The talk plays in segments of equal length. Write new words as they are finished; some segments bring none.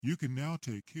You can now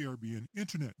take KRBN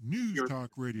Internet News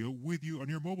Talk Radio with you on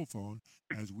your mobile phone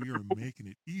as we are making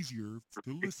it easier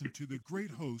to listen to the great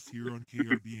hosts here on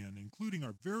KRBN, including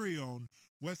our very own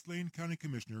West Lane County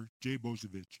Commissioner, Jay Boze.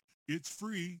 It's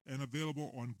free and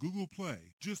available on Google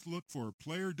Play. Just look for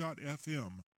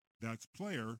player.fm. That's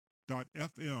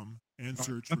player.fm and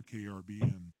search for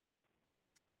KRBN.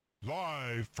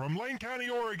 Live from Lane County,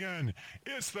 Oregon,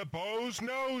 it's the Boze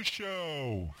Noze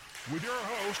Show with your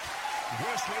host,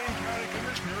 West Lane County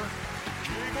Commissioner,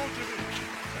 Jay Boze.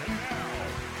 And now,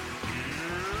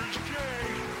 here's Jay.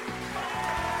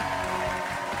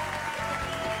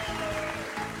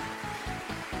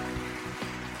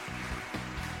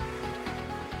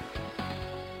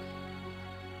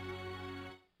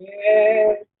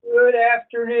 And good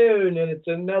afternoon, and it's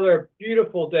another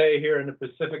beautiful day here in the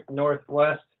Pacific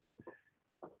Northwest.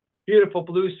 Beautiful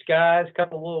blue skies, a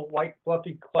couple little white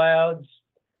fluffy clouds.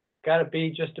 Got to be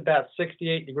just about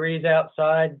 68 degrees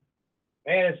outside.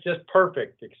 Man, it's just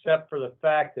perfect, except for the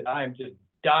fact that I'm just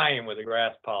dying with the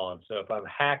grass pollen. So if I'm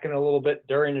hacking a little bit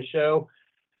during the show,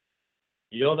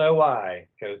 you'll know why,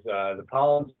 because the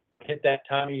pollen hit that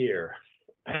time of year.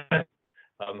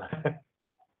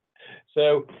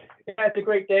 So it's a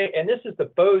great day, and this is the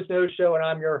Boze Noze Show, and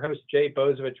I'm your host, Jay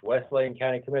Bozevich, West Lane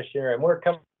County Commissioner, and we're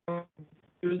coming to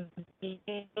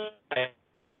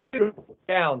beautiful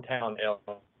downtown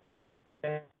Illinois.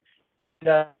 And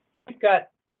we've got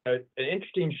an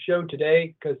interesting show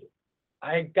today because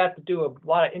I got to do a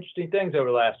lot of interesting things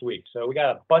over the last week. So we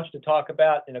got a bunch to talk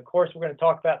about, and of course, we're going to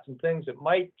talk about some things that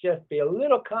might just be a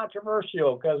little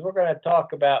controversial because we're going to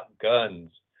talk about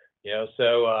guns.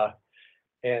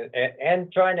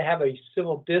 And trying to have a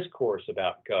civil discourse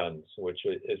about guns, which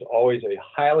is always a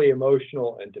highly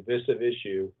emotional and divisive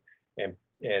issue,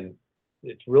 and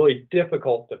it's really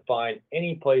difficult to find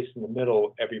any place in the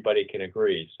middle everybody can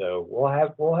agree. So we'll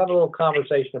have a little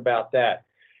conversation about that.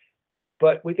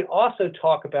 But we can also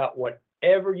talk about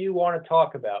whatever you want to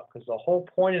talk about, because the whole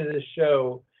point of this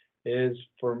show is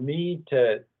for me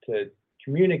to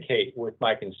communicate with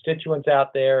my constituents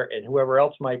out there and whoever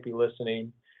else might be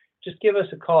listening. Just give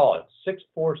us a call at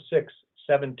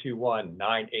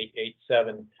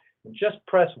 646-721-9887 and just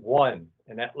press 1.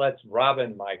 And that lets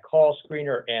Robin, my call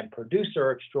screener and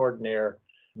producer extraordinaire,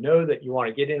 know that you want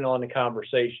to get in on the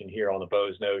conversation here on the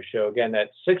Boze Noze Show. Again,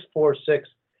 that's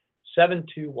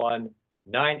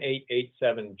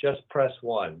 646-721-9887. Just press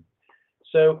 1.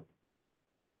 So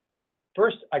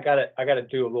first, I gotta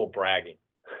do a little bragging.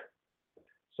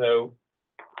 So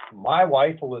my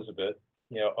wife, Elizabeth,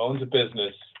 owns a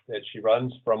business that she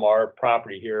runs from our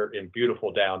property here in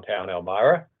beautiful downtown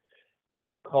Elmira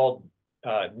called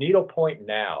Needlepoint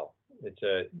Now. It's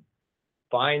a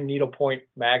fine needlepoint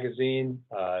magazine.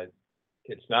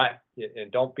 It's not,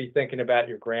 and don't be thinking about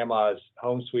your grandma's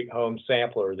Home Sweet Home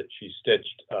sampler that she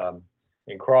stitched and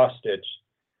cross-stitched.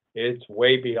 It's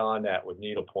way beyond that with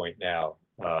Needlepoint Now.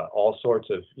 All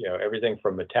sorts of, everything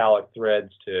from metallic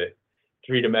threads to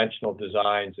three-dimensional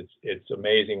designs. It's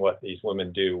amazing what these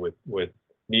women do with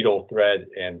needle, thread,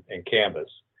 and canvas.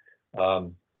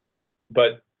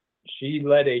 But she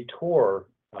led a tour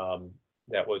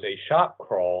that was a shop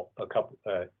crawl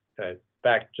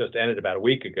just ended about a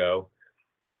week ago,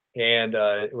 and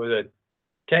it was a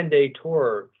 10-day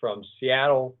tour from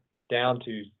Seattle down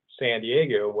to San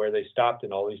Diego, where they stopped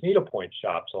in all these needlepoint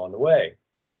shops on the way.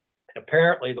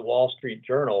 Apparently, the Wall Street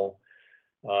Journal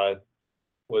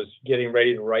was getting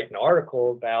ready to write an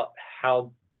article about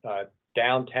how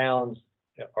downtowns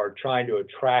are trying to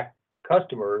attract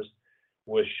customers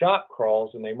with shop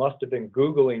crawls, and they must have been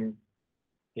Googling,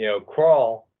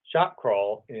 shop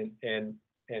crawl, and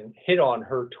hit on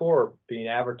her tour being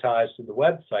advertised through the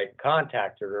website, and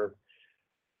contacted her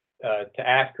to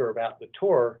ask her about the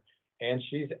tour, and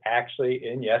she's actually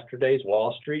in yesterday's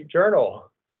Wall Street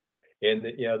Journal in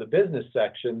the business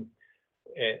section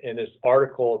in this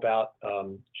article about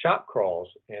shop crawls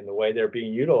and the way they're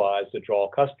being utilized to draw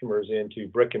customers into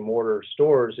brick and mortar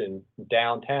stores in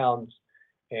downtowns.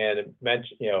 And it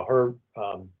mentioned, her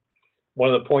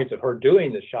one of the points of her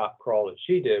doing the shop crawl that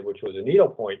she did, which was a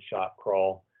needlepoint shop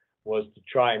crawl, was to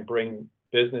try and bring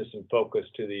business and focus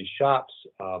to these shops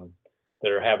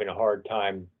that are having a hard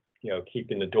time,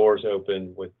 keeping the doors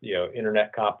open with,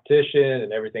 internet competition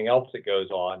and everything else that goes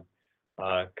on.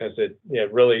 Because it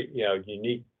really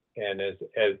unique, and as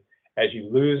you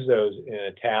lose those in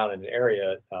a town and an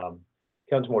area, it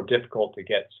becomes more difficult to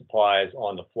get supplies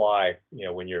on the fly.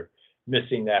 When you're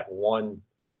missing that one,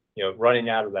 running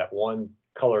out of that one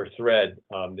color thread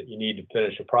that you need to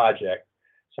finish a project.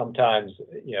 Sometimes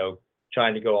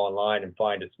trying to go online and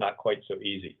find it's not quite so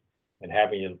easy. and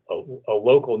having a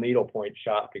local needlepoint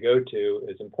shop to go to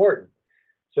is important.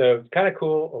 So it's kind of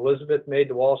cool. Elizabeth made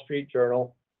the Wall Street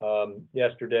Journal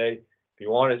yesterday. If you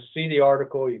want to see the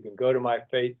article, you can go to my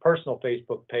personal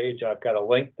Facebook page. I've got a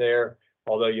link there,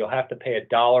 although you'll have to pay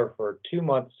 $1 for a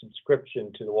 2-month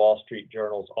subscription to the Wall Street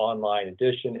Journal's online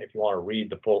edition if you want to read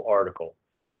the full article.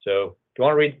 So if you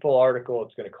want to read the full article,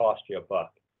 it's going to cost you $1.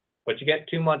 But you get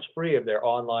 2 months free of their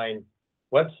online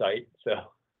website, so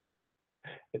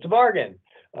it's a bargain.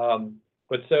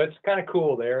 But so it's kind of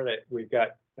cool there that we've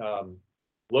got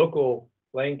local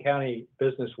Lane County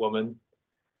businesswoman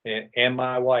and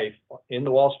my wife in the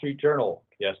Wall Street Journal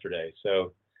yesterday.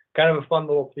 So kind of a fun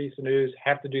little piece of news.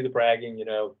 Have to do the bragging, you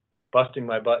know, busting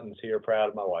my buttons here, proud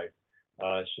of my wife.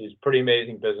 She's a pretty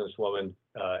amazing businesswoman,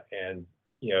 and,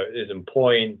 you know, is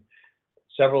employing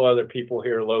several other people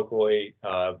here locally,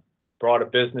 brought a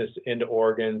business into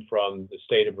Oregon from the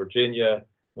state of Virginia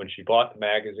when she bought the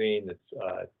magazine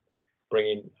that's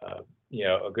bringing, you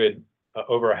know, a good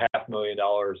over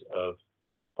 $500,000 of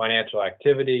financial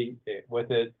activity with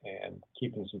it and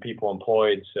keeping some people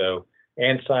employed. So,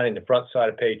 and signing the front side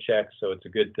of paychecks. So it's a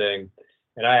good thing.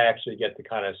 And I actually get to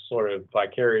kind of sort of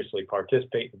vicariously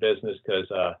participate in the business because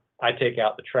I take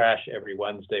out the trash every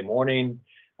Wednesday morning.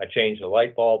 I change the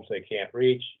light bulbs they can't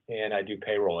reach, and I do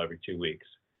payroll every 2 weeks.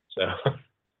 So,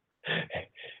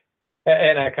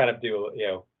 and I kind of do, you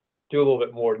know, do a little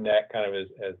bit more than that, kind of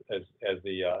as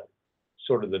the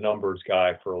sort of the numbers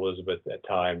guy for Elizabeth at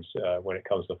times when it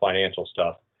comes to financial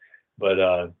stuff. But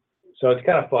so it's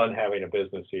kind of fun having a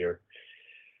business here.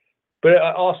 But it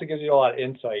also gives you a lot of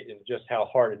insight into just how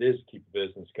hard it is to keep a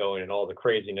business going and all the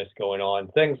craziness going on.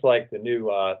 Things like the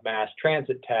new mass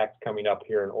transit tax coming up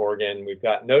here in Oregon. We've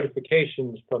got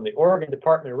notifications from the Oregon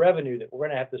Department of Revenue that we're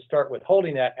going to have to start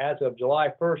withholding that as of July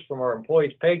 1st from our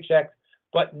employees' paychecks,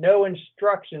 but no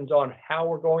instructions on how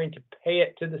we're going to pay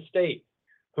it to the state,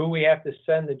 who we have to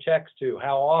send the checks to,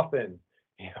 how often,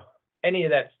 you know, any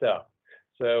of that stuff.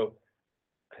 So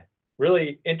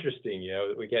really interesting, you know,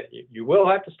 that we get, you will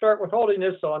have to start withholding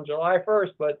this on July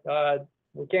 1st, but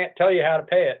we can't tell you how to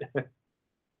pay it.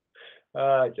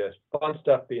 Just fun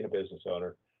stuff being a business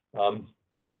owner.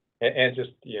 And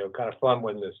just, you know, kind of fun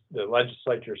when the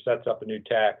legislature sets up a new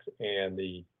tax and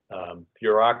the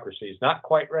bureaucracy is not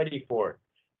quite ready for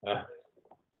it.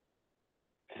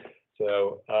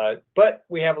 But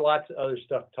we have lots of other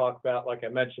stuff to talk about. Like I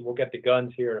mentioned, we'll get the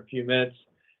guns here in a few minutes.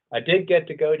 I did get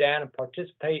to go down and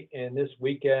participate in this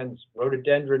weekend's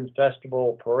Rhododendron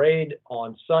Festival parade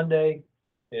on Sunday.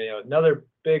 You know, another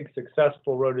big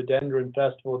successful Rhododendron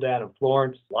Festival down in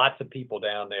Florence. Lots of people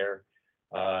down there.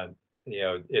 You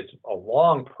know, it's a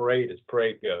long parade as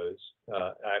parade goes.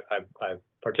 I've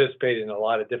participated in a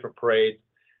lot of different parades.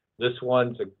 This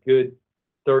one's a good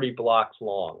 30 blocks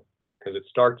long because it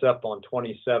starts up on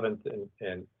 27th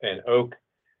and Oak.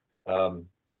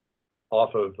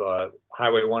 Off of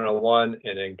Highway 101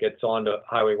 and then gets onto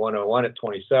Highway 101 at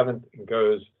 27th and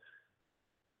goes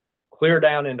clear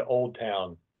down into Old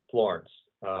Town, Florence,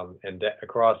 and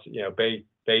across, you know, Bay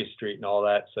Street and all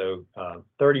that. So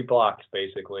 30 blocks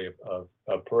basically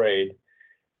of parade.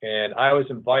 And I was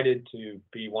invited to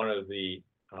be one of the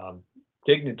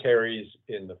dignitaries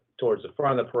towards the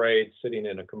front of the parade, sitting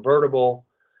in a convertible.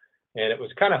 And it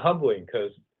was kind of humbling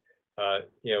because,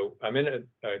 you know, I'm in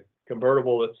a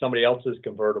convertible that's somebody else's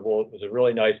convertible. It was a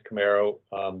really nice Camaro.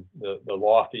 The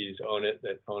Lofties own it,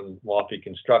 that own Lofty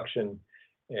Construction.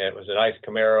 And it was a nice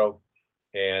Camaro.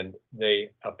 And a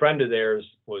friend of theirs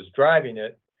was driving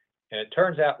it. And it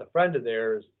turns out the friend of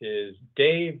theirs is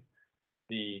Dave,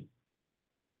 the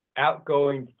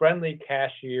outgoing friendly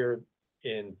cashier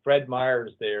in Fred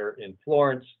Meyer's there in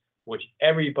Florence, which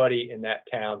everybody in that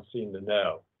town seemed to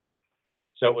know.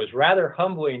 So it was rather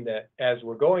humbling that as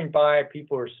we're going by,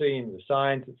 people are seeing the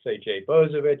signs that say Jay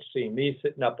Bozevich, seeing me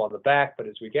sitting up on the back. But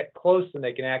as we get close and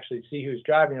they can actually see who's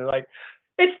driving, they're like,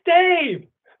 "It's Dave!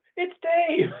 It's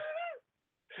Dave!"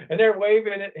 And they're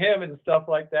waving at him and stuff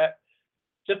like that.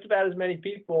 Just about as many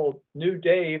people knew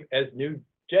Dave as knew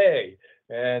Jay.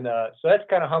 And so that's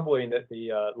kind of humbling that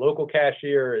the local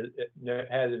cashier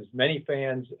has as many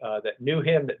fans that knew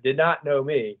him that did not know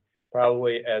me,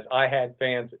 probably as I had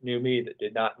fans that knew me that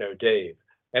did not know Dave.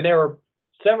 And there were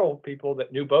several people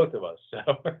that knew both of us.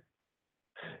 So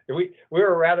we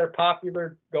were rather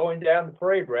popular going down the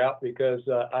parade route because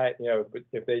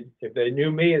if they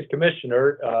knew me as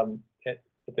commissioner,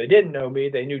 if they didn't know me,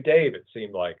 they knew Dave, it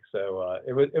seemed like. So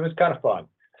it was kind of fun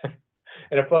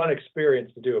and a fun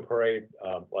experience to do a parade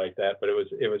like that. But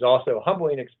it was also a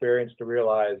humbling experience to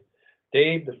realize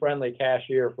Dave, the friendly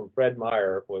cashier from Fred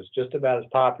Meyer, was just about as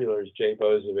popular as Jay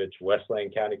Bozevich, West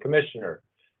Lane County Commissioner.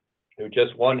 who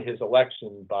just won his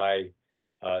election by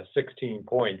 16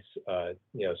 points. So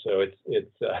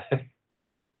it's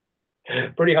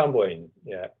pretty humbling.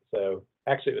 Yeah. So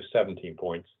actually, it was 17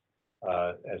 points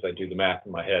as I do the math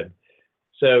in my head.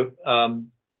 So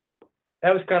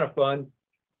that was kind of fun.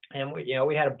 And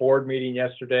we had a board meeting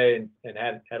yesterday and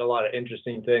had a lot of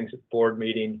interesting things at the board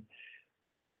meeting.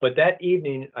 But that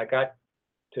evening, I got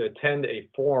to attend a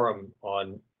forum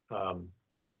on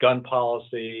gun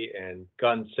policy and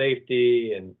gun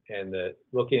safety and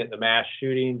looking at the mass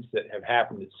shootings that have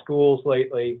happened at schools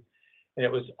lately. And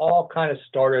it was all kind of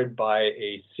started by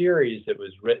a series that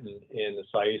was written in the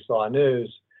Sayisla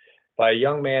News by a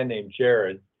young man named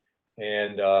Jared.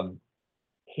 And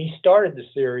he started the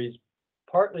series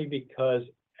partly because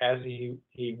as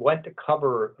he went to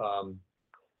cover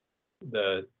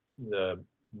the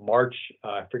march,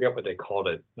 I forget what they called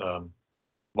it,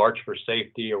 March for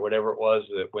Safety or whatever it was,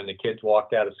 that when the kids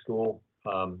walked out of school.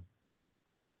 And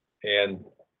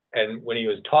when he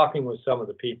was talking with some of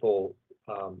the people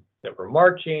that were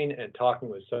marching and talking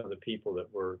with some of the people that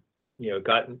were,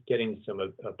 getting some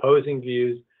opposing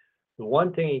views, the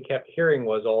one thing he kept hearing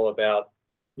was all about,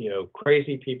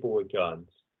 crazy people with guns,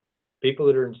 people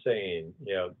that are insane,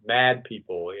 mad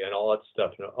people and all that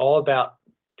stuff, all about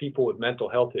people with mental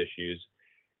health issues.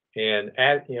 And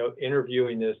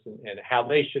interviewing this and how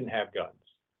they shouldn't have guns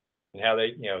and how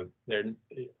they, they're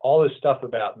all this stuff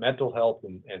about mental health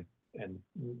and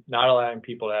not allowing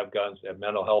people to have guns, to have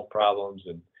mental health problems.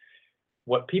 And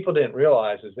what people didn't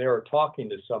realize is they were talking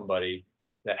to somebody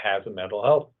that has a mental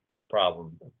health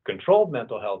problem, controlled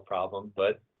mental health problem,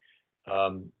 but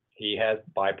he has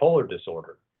bipolar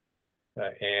disorder.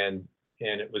 And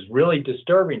it was really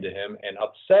disturbing to him and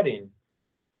upsetting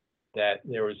that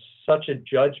there was such a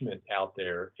judgment out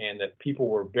there and that people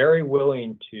were very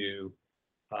willing to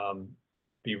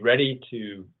be ready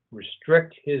to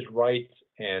restrict his rights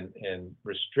and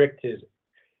restrict his,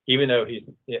 even though he's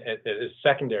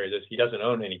secondary to this, he doesn't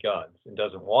own any guns and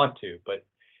doesn't want to, but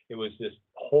it was this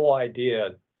whole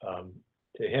idea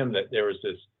to him that there was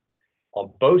this,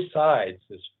 on both sides,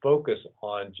 this focus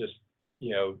on just,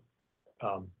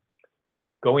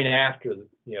 going after,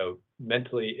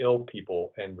 mentally ill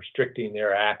people and restricting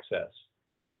their access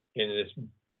in this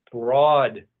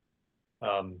broad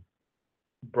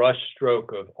brush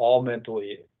stroke of all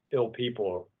mentally ill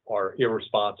people are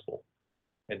irresponsible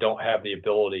and don't have the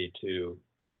ability to,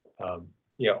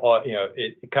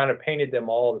 it kind of painted them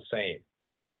all the same,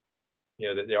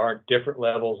 that there aren't different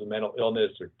levels of mental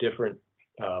illness or different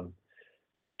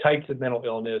types of mental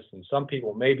illness, and some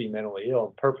people may be mentally ill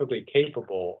and perfectly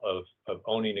capable of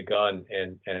owning a gun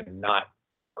and not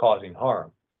causing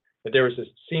harm. But there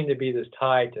seemed to be this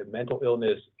tie to mental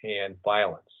illness and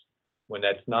violence when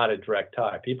that's not a direct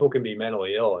tie. People can be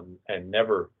mentally ill and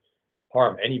never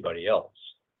harm anybody else,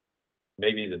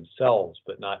 maybe themselves,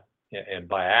 but not, and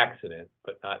by accident,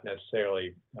 but not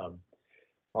necessarily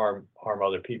harm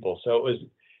other people. So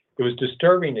it was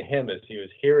disturbing to him as he was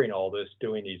hearing all this,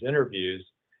 doing these interviews.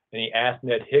 And he asked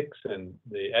Ned Hickson,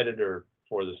 the editor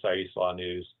for the Sayisla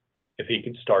News, if he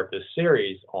could start this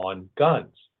series on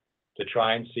guns to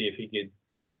try and see if he could,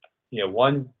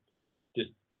 one,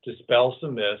 just dispel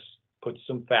some myths, put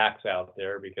some facts out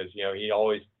there, because,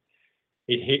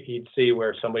 he'd see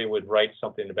where somebody would write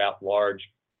something about large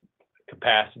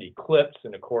capacity clips.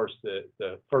 And of course,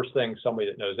 the first thing somebody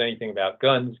that knows anything about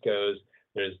guns goes,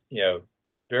 there's,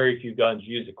 very few guns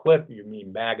use a clip, you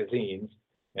mean magazines.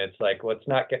 And it's like, let's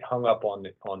not get hung up on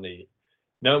the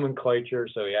nomenclature.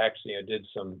 So he actually did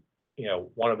some,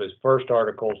 one of his first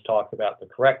articles talked about the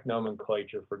correct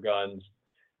nomenclature for guns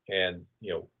and,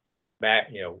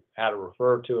 how to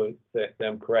refer to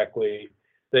them correctly.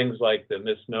 Things like the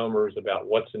misnomers about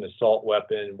what's an assault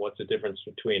weapon, what's the difference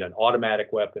between an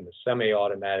automatic weapon, a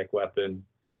semi-automatic weapon,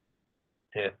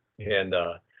 and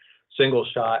single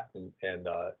shot and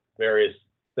various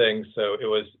things. So it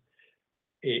was,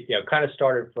 kind of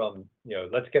started from,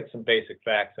 let's get some basic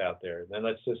facts out there. Then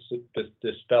let's just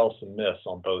dispel some myths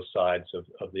on both sides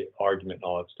of the argument and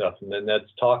all that stuff. And then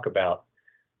let's talk about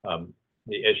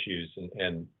the issues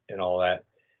and all that.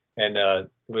 And it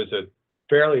was a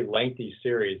fairly lengthy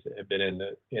series that had been in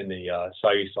the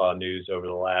Sayisla News over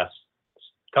the last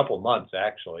couple of months,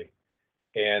 actually.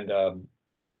 And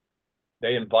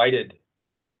they invited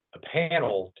a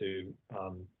panel to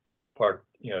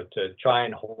to try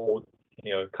and hold,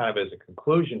 kind of as a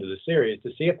conclusion to the series, to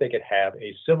see if they could have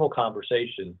a civil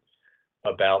conversation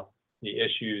about the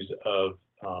issues of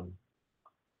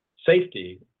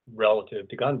safety relative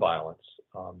to gun violence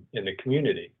in the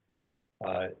community.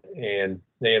 And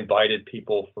they invited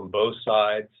people from both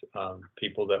sides,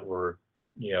 people that were,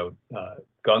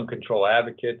 gun control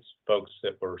advocates, folks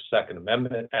that were Second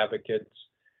Amendment advocates.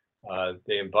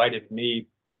 They invited me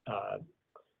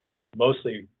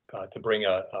mostly to bring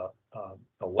a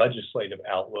legislative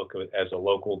outlook as a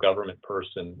local government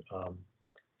person,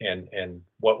 and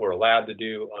what we're allowed to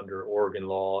do under Oregon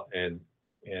law and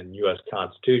U.S.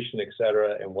 Constitution, et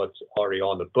cetera, and what's already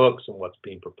on the books and what's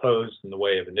being proposed in the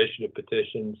way of initiative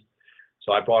petitions.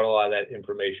 So I brought a lot of that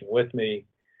information with me.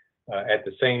 At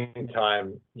the same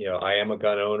time, I am a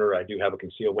gun owner. I do have a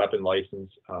concealed weapon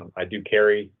license. I do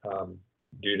carry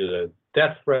due to the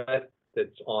death threat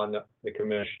that's on the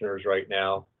commissioners right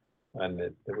now, and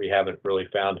that we haven't really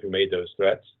found who made those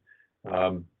threats.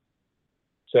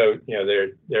 So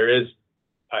there is,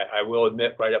 I will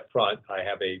admit right up front, I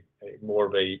have a more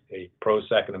of a pro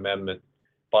Second Amendment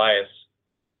bias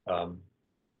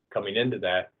coming into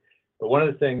that. But one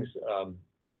of the things,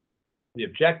 the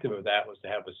objective of that was to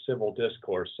have a civil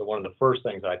discourse. So one of the first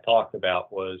things I talked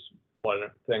about was, one of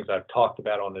the things I've talked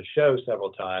about on the show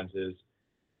several times is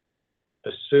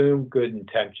assume good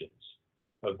intentions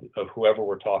of whoever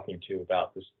we're talking to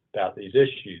about these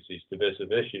issues, these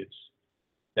divisive issues.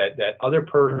 That other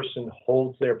person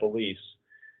holds their beliefs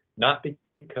not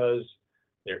because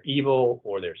they're evil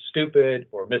or they're stupid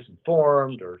or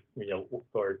misinformed or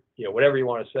whatever you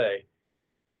want to say.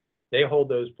 They hold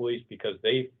those beliefs because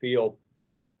they feel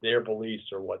their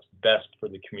beliefs are what's best for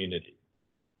the community.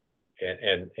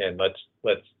 And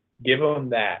let's give them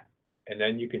that, and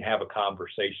then you can have a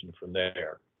conversation from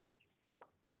there.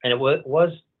 And it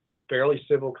was fairly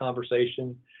civil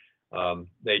conversation.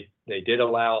 They did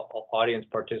allow audience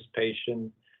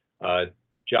participation.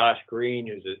 Josh Green,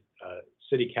 who's a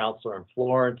city councilor in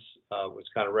Florence, was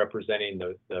kind of representing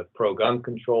the pro-gun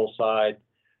control side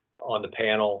on the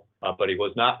panel, but he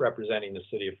was not representing the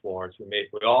city of Florence. We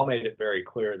all made it very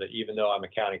clear that even though I'm a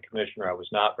county commissioner, I was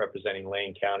not representing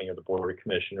Lane County or the Board of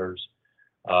Commissioners.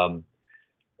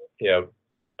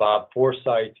 Bob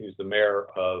Forsythe, who's the mayor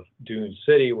of Dune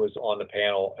City, was on the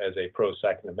panel as a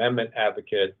pro-Second Amendment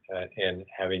advocate and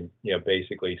having,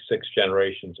 basically 6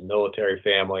 generations of military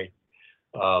family.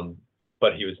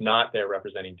 But he was not there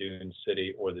representing Dune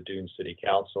City or the Dune City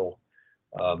Council.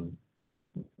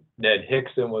 Ned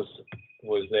Hickson was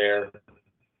there,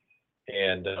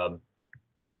 and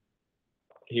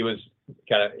he was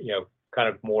kind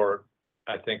of more,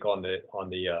 I think, on the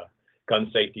gun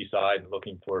safety side,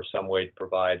 looking for some way to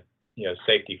provide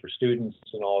safety for students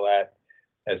and all that.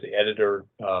 As the editor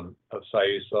of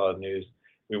Sayusa News,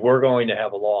 we were going to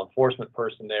have a law enforcement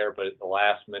person there, but at the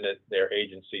last minute, their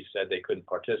agency said they couldn't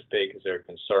participate because they're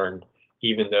concerned,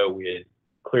 even though we had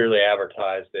clearly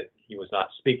advertised that he was not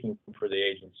speaking for the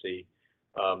agency.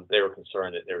 They were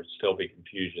concerned that there would still be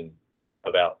confusion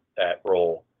about that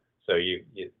role. So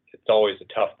it's always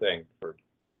a tough thing for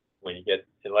when you get,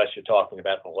 unless you're talking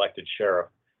about an elected sheriff,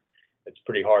 it's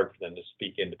pretty hard for them to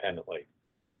speak independently.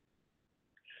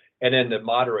 And then the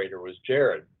moderator was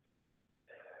Jared.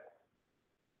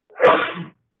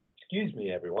 Excuse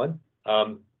me, everyone.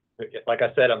 Like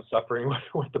I said, I'm suffering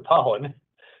with the pollen.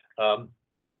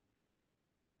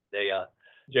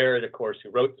 Jared, of course, who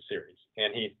wrote the series,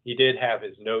 and he did have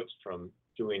his notes from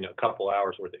doing a couple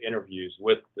hours worth of interviews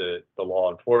with the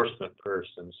law enforcement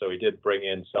person. So he did bring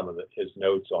in some of his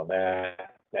notes on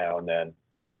that now and then.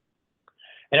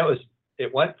 And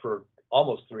it went for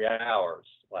almost 3 hours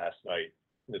last night,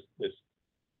 this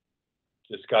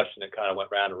discussion that kind of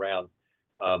went round and round.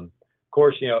 Of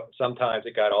course, sometimes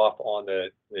it got off on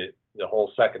the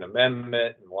whole Second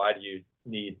Amendment and why do you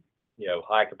need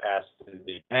high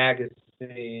capacity magazines,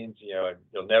 and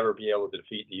you'll never be able to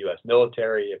defeat the U.S.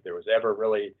 military. If there was ever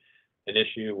really an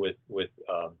issue with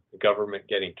the government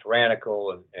getting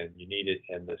tyrannical and you needed,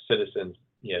 and the citizens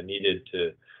needed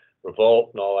to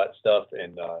revolt and all that stuff,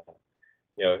 and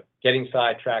getting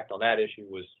sidetracked on that issue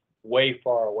was way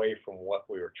far away from what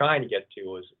we were trying to get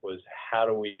to. Was how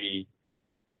do we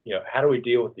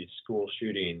deal with these school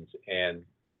shootings and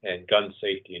gun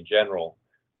safety in general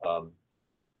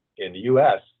in the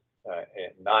U.S.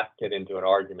 And not get into an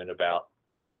argument about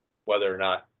whether or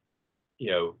not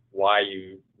why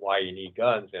you need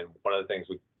guns. And one of the things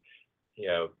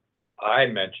I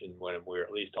mentioned when we were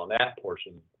at least on that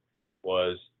portion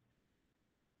was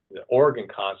the Oregon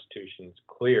Constitution is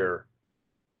clear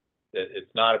that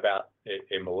it's not about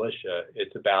a militia.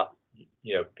 It's about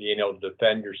being able to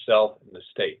defend yourself in the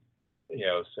state.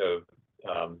 So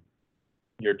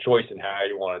your choice in how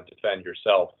you want to defend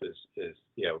yourself is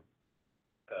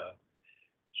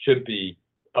should be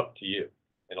up to you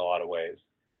in a lot of ways.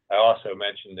 I also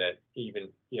mentioned that even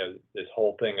this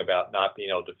whole thing about not being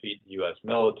able to defeat the U.S.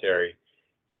 military,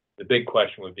 the big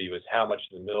question would be was how much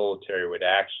the military would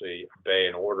actually obey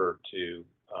an order to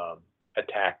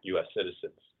attack U.S.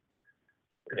 citizens.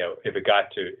 If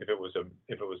it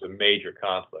was a major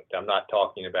conflict. I'm not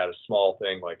talking about a small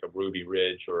thing like a Ruby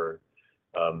Ridge or,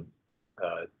 God,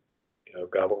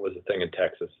 what was the thing in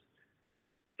Texas?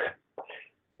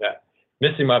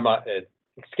 Missing my mind,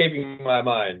 escaping my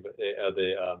mind.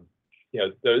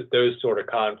 Those sort of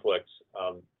conflicts.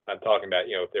 I'm talking about,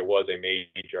 if there was a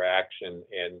major action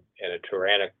and a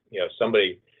tyrannic,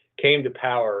 somebody came to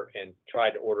power and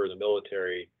tried to order the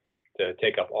military to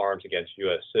take up arms against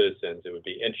U.S. citizens, it would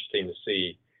be interesting to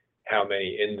see how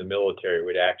many in the military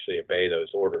would actually obey those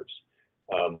orders,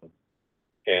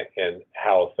 and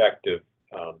how effective,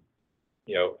 a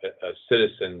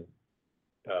citizen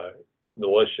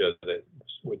militia that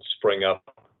would spring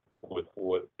up with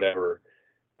whatever,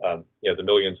 the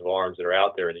millions of arms that are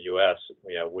out there in the U.S.,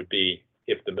 would be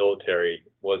if the military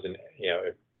wasn't,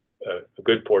 if a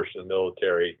good portion of the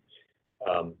military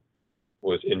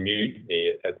was in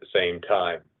mutiny at the same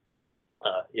time.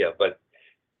 But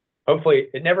hopefully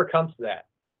it never comes to that.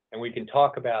 And we can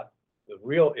talk about the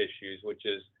real issues, which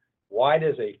is why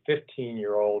does a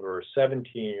 15-year-old or a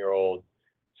 17-year-old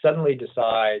suddenly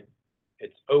decide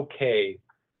it's okay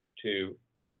to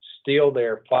steal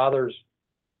their father's,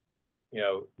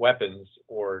 weapons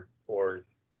or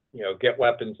get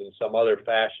weapons in some other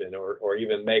fashion or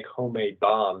even make homemade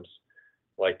bombs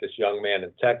like this young man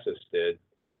in Texas did,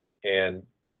 and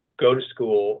go to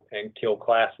school and kill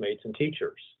classmates and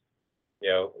teachers.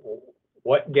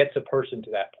 What gets a person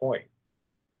to that point?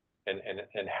 And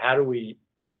how do we,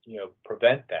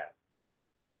 prevent that?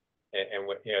 And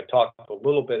talk a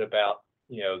little bit about,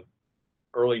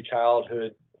 early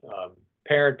childhood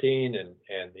parenting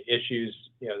and the issues,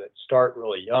 that start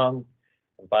really young.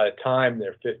 And by the time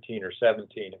they're 15 or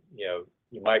 17,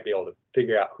 you might be able to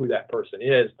figure out who that person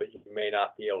is, but you may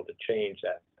not be able to change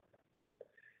that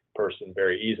person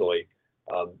very easily.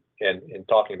 And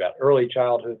talking about early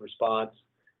childhood response,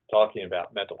 talking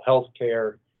about mental health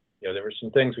care, there were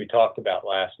some things we talked about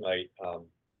last night,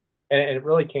 and it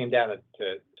really came down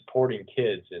to supporting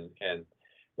kids, and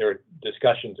there were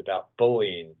discussions about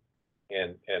bullying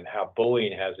and how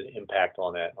bullying has an impact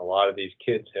on that. A lot of these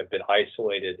kids have been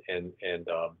isolated and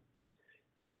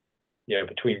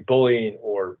between bullying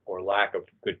or lack of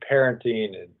good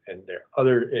parenting and there are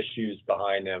other issues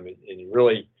behind them, and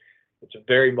really it's a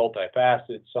very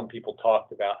multifaceted. Some people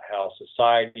talked about how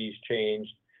society's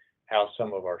changed, how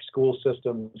some of our school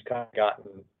systems kind of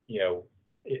gotten,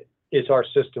 it's our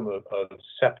system of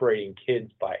separating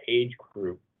kids by age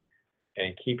group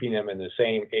and keeping them in the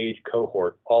same age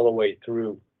cohort all the way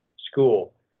through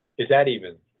school. Is that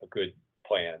even a good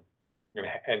plan?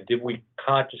 And did we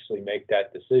consciously make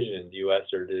that decision in the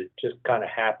U.S., or did it just kind of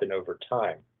happen over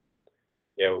time?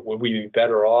 Would we be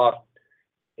better off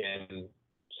in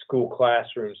school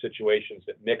classroom situations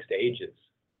that mixed ages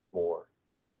more,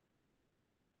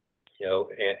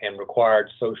 and required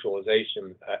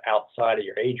socialization outside of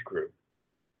your age group?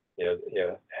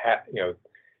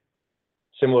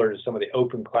 Similar to some of the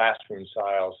open classroom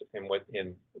styles in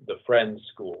the Friends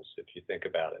schools, if you think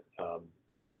about it.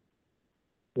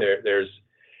 There's,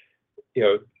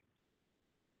 is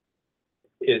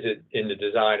it in the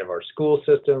design of our school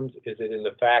systems? Is it in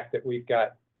the fact that we've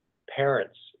got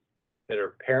parents that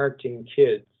are parenting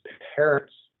kids?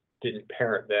 Parents didn't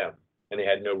parent them, and they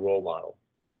had no role model.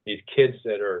 These kids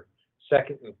that are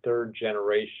second and third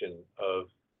generation of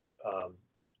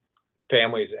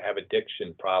families that have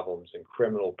addiction problems and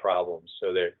criminal problems.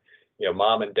 So they're,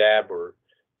 mom and dad were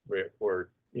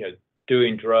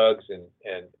doing drugs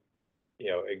and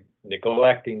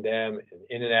neglecting them and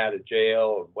in and out of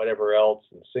jail and whatever else,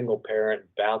 and single parent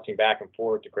bouncing back and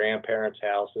forth to grandparents'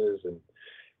 houses and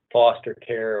foster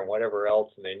care and whatever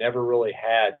else. And they never really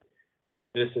had,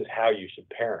 this is how you should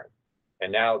parent.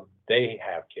 And now they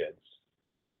have kids.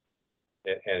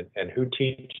 And who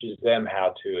teaches them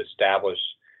how to establish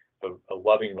a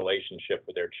loving relationship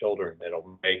with their children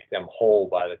that'll make them whole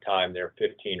by the time they're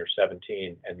 15 or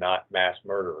 17 and not mass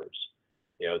murderers?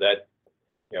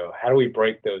 How do we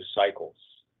break those cycles?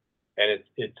 And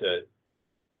it's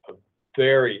a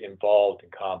very involved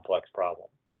and complex problem.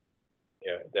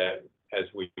 That as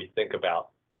we think about,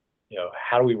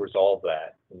 how do we resolve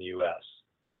that in the U.S.?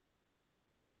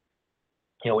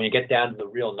 When you get down to the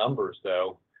real numbers,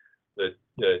 though,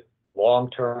 the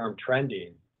long-term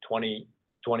trending 20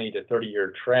 to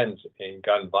 30-year trends in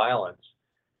gun violence,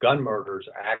 gun murders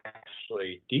are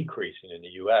actually decreasing in the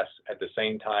U.S. At the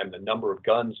same time, the number of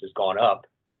guns has gone up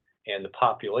and the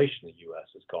population of the U.S.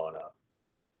 has gone up.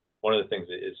 One of the things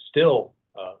that is still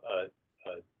a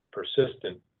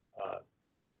persistent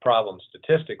problem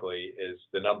statistically is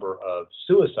the number of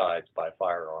suicides by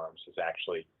firearms is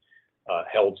actually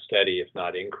held steady, if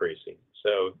not increasing.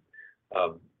 So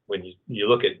when you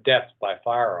look at deaths by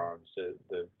firearms,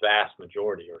 the vast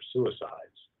majority are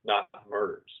suicides, not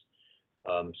murders.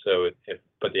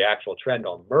 But the actual trend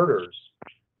on murders,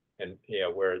 and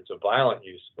where it's a violent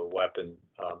use of a weapon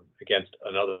against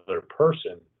another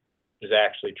person, is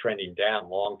actually trending down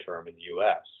long term in the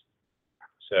U.S.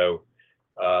 So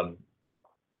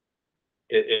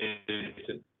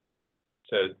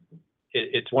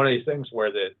it's one of these things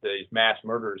where these mass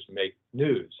murders make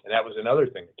news, and that was another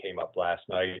thing that came up last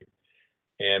night.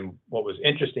 And what was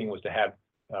interesting was to have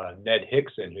Ned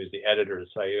Hickson, who's the editor of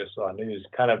USA News,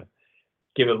 kind of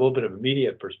give a little bit of a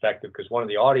media perspective, because one of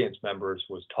the audience members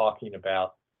was talking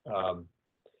about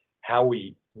how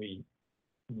we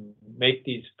make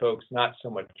these folks not so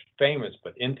much famous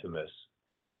but infamous,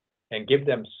 and give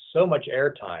them so much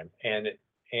airtime,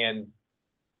 and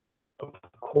of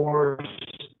course,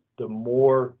 the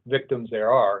more victims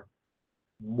there are,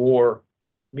 more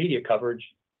media coverage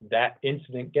that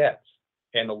incident gets,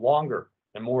 and the longer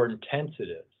and more intense it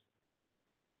is.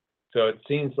 So it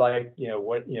seems like,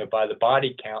 by the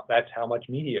body count, that's how much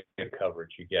media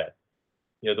coverage you get.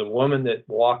 The woman that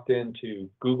walked into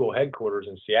Google headquarters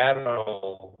in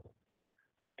Seattle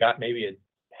got maybe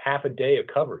half a day of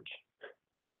coverage,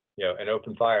 and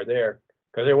open fire there,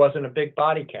 because there wasn't a big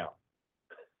body count.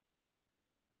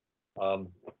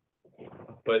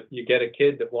 But you get a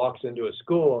kid that walks into a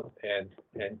school and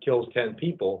kills 10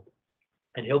 people,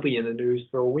 and he'll be in the news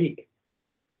for a week.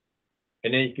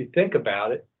 And then if you think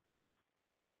about it,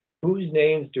 whose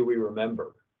names do we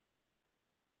remember?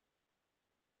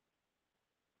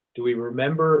 Do we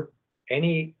remember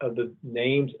any of the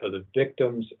names of the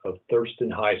victims of Thurston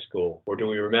High School, or do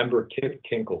we remember Kip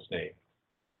Kinkle's name?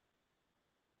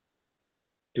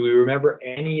 Do we remember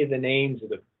any of the names of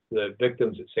the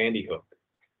victims at Sandy Hook?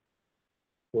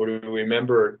 Or do we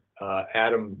remember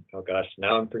Adam, oh gosh,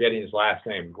 now I'm forgetting his last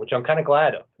name, which I'm kind of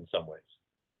glad of in some ways.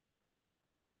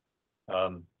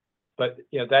 But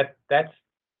that's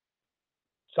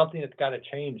something that's got to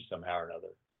change somehow or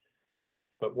another.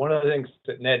 But one of the things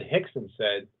that Ned Hickson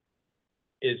said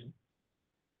is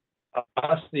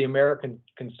us, the American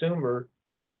consumer,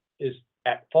 is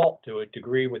at fault to a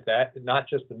degree with that. Not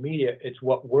just the media, it's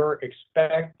what we're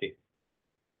expecting.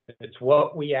 It's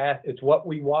what we ask, it's what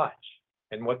we watch,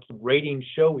 and what the ratings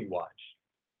show we watch.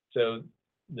 So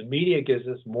the media gives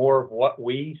us more of what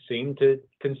we seem to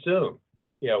consume.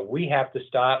 We have to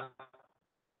stop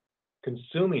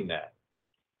consuming that.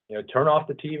 Turn off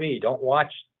the TV. Don't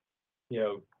watch,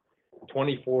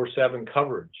 24/7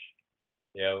 coverage.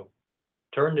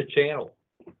 Turn the channel.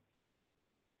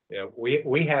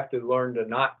 We have to learn to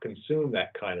not consume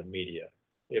that kind of media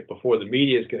before the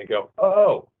media is going to go,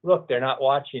 oh, look, they're not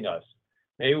watching us.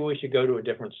 Maybe we should go to a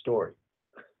different story.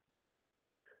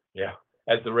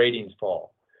 As the ratings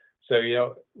fall.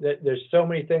 So, there's so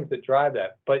many things that drive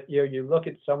that. But, you look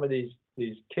at some of these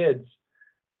kids,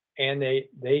 and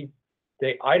they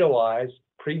idolize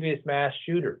previous mass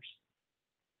shooters,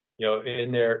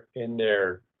 in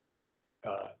their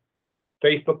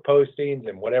Facebook postings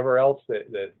and whatever else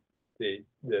that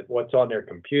what's on their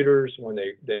computers when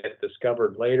they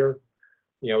discovered later.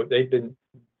 They've been,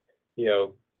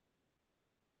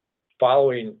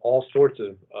 following all sorts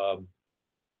of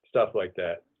stuff like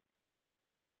that.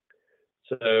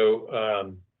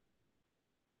 So,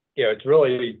 it's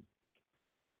really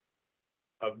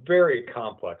a very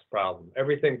complex problem.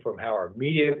 Everything from how our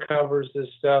media covers this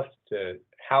stuff, to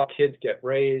how kids get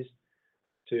raised,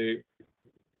 to,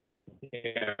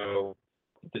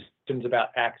 decisions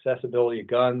about accessibility of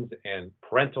guns and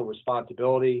parental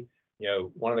responsibility.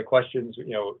 One of the questions,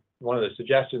 one of the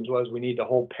suggestions was we need to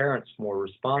hold parents more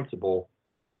responsible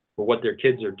for what their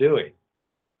kids are doing.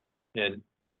 And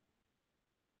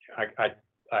I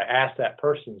asked that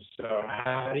person, so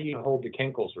how do you hold the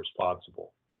Kinkles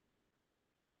responsible?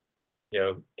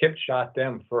 Kip shot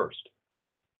them first.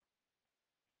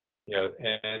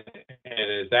 And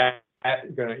is that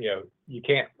going to, you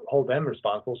can't hold them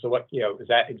responsible. So what, is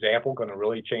that example going to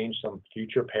really change some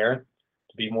future parent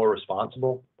to be more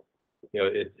responsible?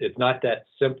 It's not that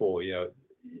simple.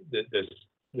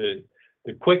 The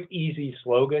quick, easy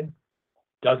slogan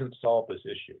doesn't solve this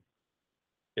issue.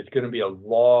 It's going to be a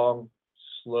long,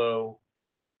 slow,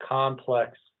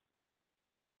 complex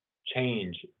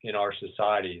change in our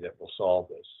society that will solve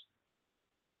this.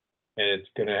 And it's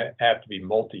going to have to be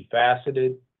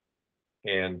multifaceted,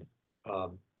 and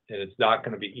it's not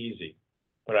going to be easy.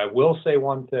 But I will say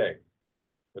one thing.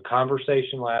 The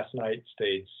conversation last night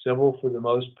stayed civil for the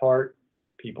most part.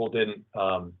 People didn't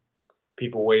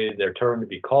People waited their turn to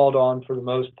be called on for the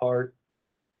most part.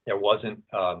 There wasn't,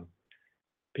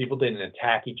 people didn't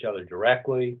attack each other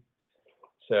directly.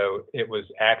 So it was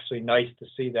actually nice to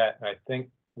see that. And I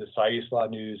think the Sayusla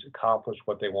News accomplished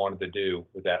what they wanted to do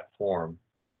with that forum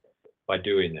by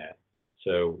doing that.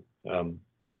 So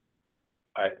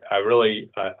I really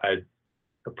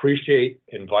appreciate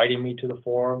inviting me to the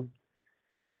forum.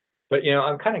 But,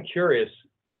 I'm kind of curious,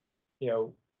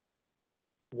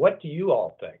 what do you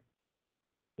all think?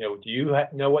 Do you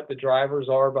know what the drivers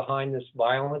are behind this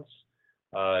violence?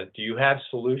 Do you have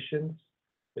solutions?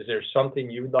 Is there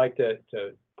something you would like to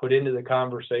put into the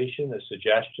conversation, a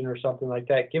suggestion or something like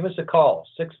that? Give us a call,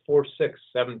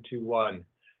 646-721-9887.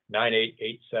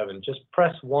 Just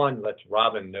press 1, let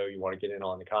Robin know you want to get in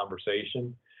on the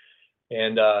conversation.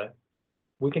 And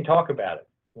we can talk about it.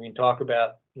 We can talk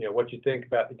about, what you think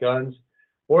about the guns.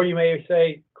 Or you may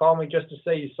say, call me just to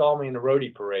say you saw me in the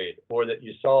roadie parade, or that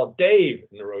you saw Dave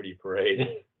in the roadie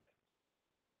parade.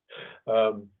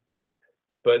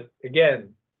 But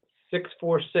again,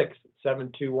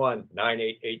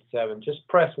 646-721-9887. Just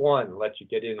press 1 and let you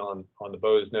get in on the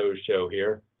Boze Noze show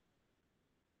here.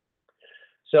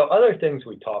 So other things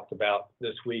we talked about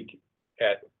this week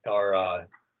at our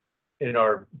in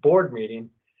our board meeting,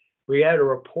 we had a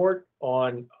report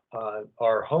on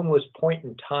our homeless point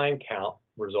in time count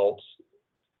results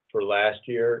for last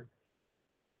year.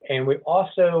 And we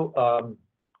also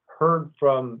heard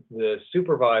from the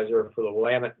supervisor for the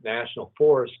Willamette National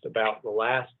Forest about the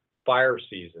last fire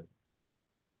season.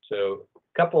 So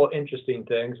a couple of interesting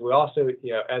things. We also,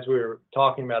 as we were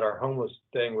talking about our homeless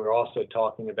thing, we were also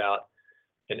talking about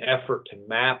an effort to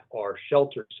map our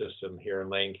shelter system here in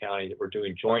Lane County that we're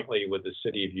doing jointly with the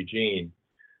city of Eugene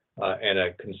and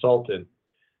a consultant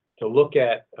to look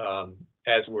at,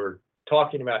 as we're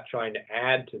talking about trying to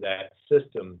add to that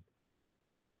system,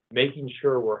 making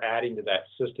sure we're adding to that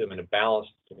system in a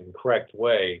balanced and correct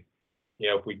way.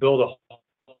 If we build a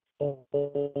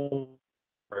whole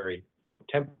temporary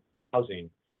housing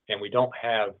and we don't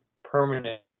have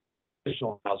permanent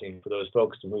additional housing for those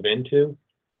folks to move into,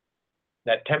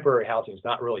 that temporary housing is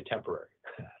not really temporary.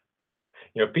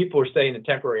 People are staying in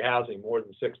temporary housing more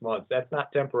than 6 months. That's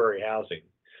not temporary housing.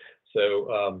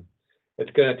 So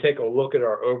it's going to take a look at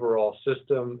our overall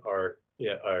system,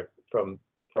 from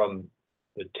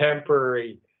the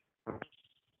temporary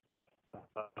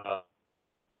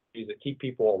that keep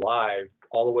people alive,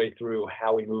 all the way through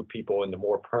how we move people into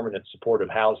more permanent supportive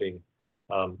housing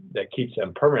that keeps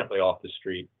them permanently off the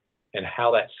street, and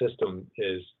how that system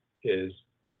is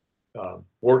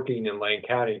working in Lane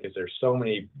County, because there's so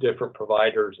many different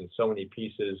providers and so many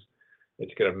pieces.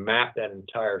 It's going to map that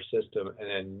entire system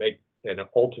and then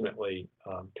ultimately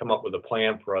come up with a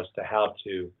plan for us to how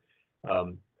to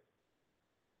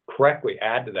correctly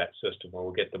add to that system where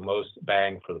we'll get the most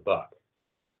bang for the buck.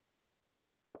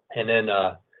 And then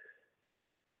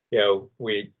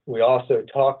we also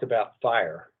talked about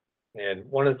fire, and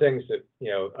one of the things that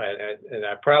and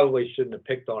I probably shouldn't have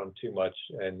picked on him too much,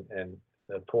 and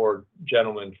the poor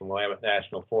gentleman from Willamette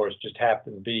National Forest just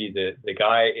happened to be the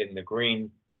guy in the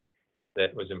green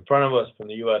that was in front of us from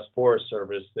the U.S. Forest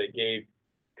Service that gave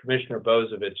Commissioner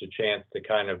Bozevich a chance to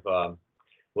kind of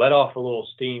let off a little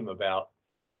steam about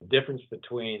the difference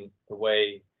between the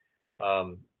way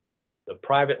the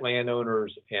private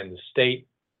landowners and the state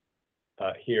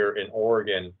here in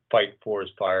Oregon fight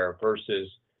forest fire versus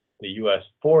the U.S.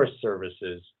 Forest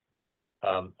Service's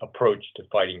approach to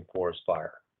fighting forest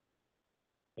fire.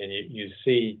 And you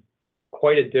see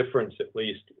quite a difference, at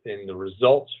least in the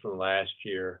results from last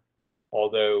year,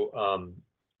 although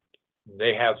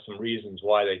they have some reasons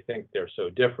why they think they're so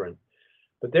different.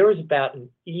 But there was about an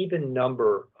even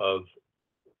number of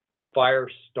fire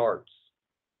starts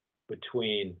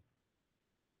between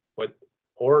what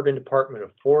Oregon Department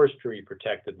of Forestry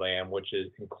protected land, which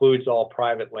includes all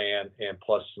private land and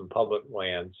plus some public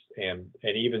lands and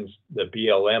even the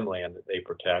BLM land that they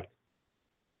protect,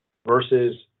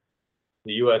 versus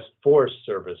the U.S. Forest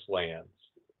Service lands,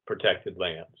 protected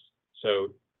lands.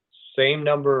 So same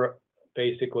number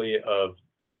basically of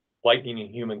lightning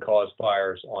and human caused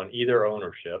fires on either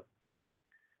ownership,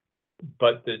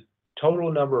 but the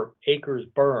total number of acres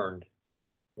burned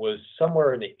was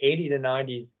somewhere in the 80 to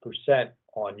 90%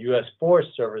 on U.S. Forest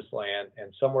Service land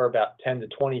and somewhere about 10 to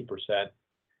 20%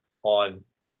 on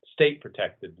state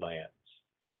protected lands.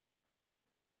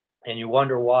 And you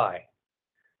wonder why.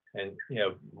 And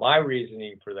my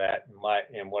reasoning for that,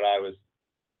 and what I was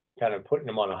kind of putting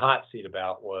them on a hot seat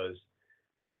about, was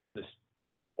the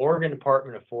Oregon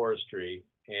Department of Forestry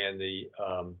and the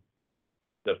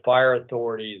fire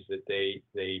authorities that they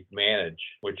manage,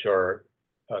 which are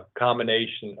a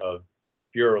combination of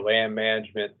Bureau of Land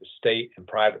Management, the state and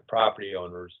private property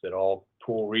owners that all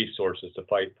pool resources to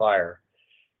fight fire,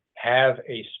 have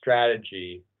a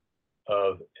strategy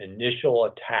of initial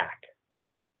attack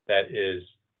that is,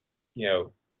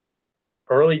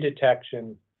 early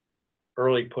detection,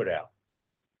 early put out.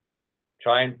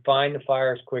 Try and find the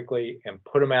fires quickly and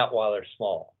put them out while they're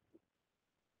small,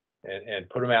 and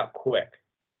put them out quick.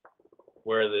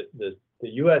 Where the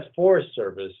U.S. Forest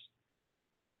Service,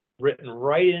 written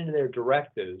right into their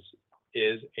directives,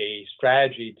 is a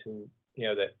strategy to,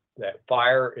 that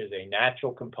fire is a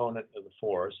natural component of the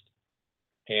forest,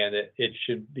 and it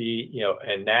should be,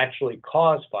 and naturally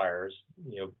caused fires,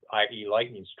 i.e.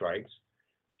 lightning strikes,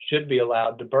 should be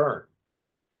allowed to burn.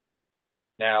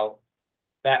 Now,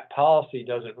 that policy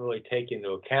doesn't really take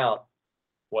into account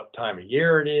what time of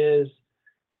year it is,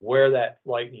 where that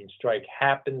lightning strike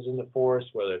happens in the forest,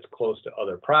 whether it's close to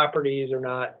other properties or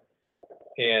not.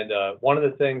 And one of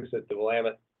the things that the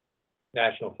Willamette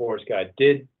National Forest Guide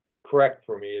did correct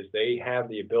for me is they have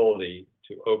the ability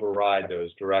to override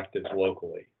those directives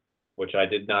locally, which I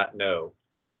did not know.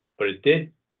 But it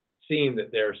did seem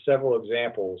that there are several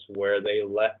examples where they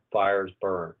let fires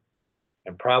burn.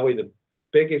 And probably the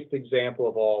biggest example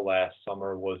of all last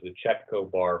summer was the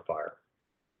Chetco Bar fire,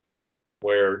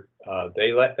 where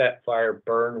they let that fire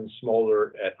burn and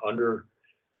smolder at under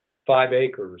 5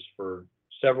 acres for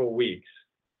several weeks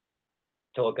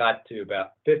till it got to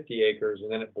about 50 acres,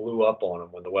 and then it blew up on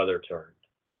them when the weather turned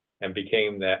and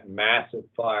became that massive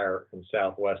fire in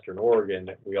southwestern Oregon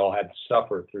that we all had to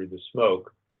suffer through the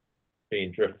smoke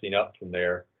being drifting up from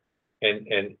there, and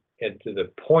to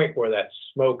the point where that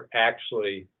smoke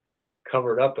actually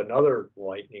covered up another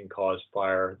lightning caused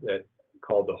fire that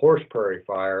called the Horse Prairie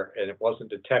fire, and it wasn't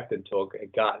detected until it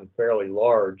had gotten fairly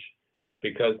large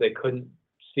because they couldn't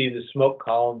see the smoke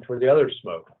column for the other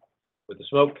smoke with the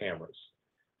smoke cameras.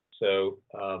 So,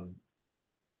 not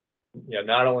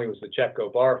only was the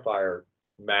Chetco Bar fire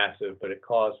massive, but it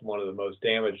caused one of the most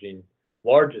damaging,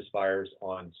 largest fires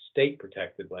on state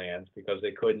protected lands because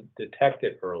they couldn't detect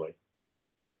it early.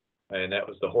 And that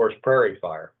was the Horse Prairie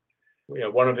fire.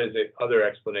 One of his other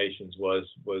explanations was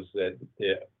that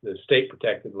the state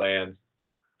protected lands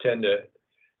tend to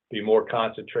be more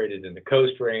concentrated in the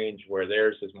Coast Range, where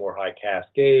theirs is more high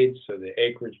cascades, so the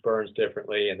acreage burns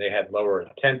differently, and they had lower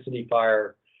intensity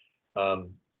fire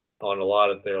on a lot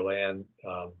of their land.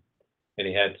 And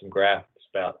he had some graphics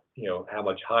about how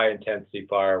much high intensity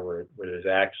fire where there's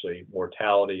actually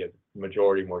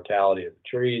majority mortality of the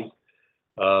trees.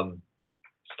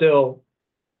 Still,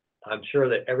 I'm sure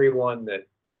that everyone that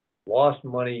lost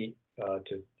money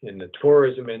in the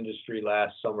tourism industry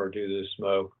last summer due to the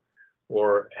smoke,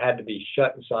 or had to be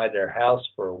shut inside their house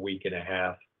for a week and a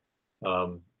half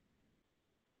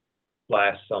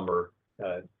last summer,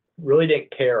 really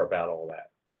didn't care about all that,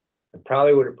 and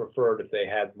probably would have preferred if they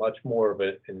had much more of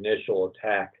an initial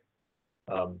attack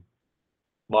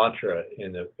mantra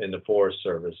in the Forest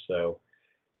Service. So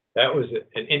that was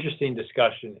an interesting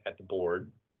discussion at the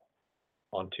board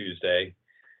on Tuesday,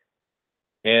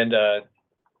 and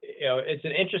it's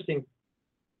an interesting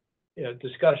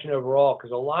discussion overall,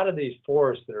 because a lot of these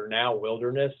forests that are now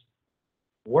wilderness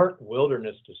weren't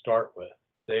wilderness to start with.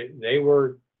 They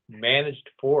were managed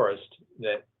forests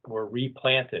that were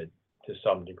replanted to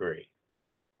some degree,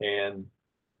 and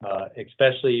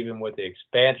especially even with the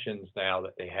expansions now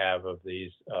that they have of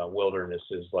these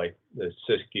wildernesses like the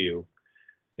Siskiyou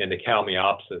and the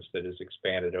Kalmiopsis that has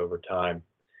expanded over time.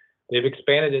 They've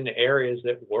expanded into areas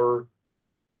that were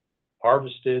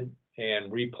harvested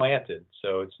and replanted.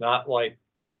 So it's not like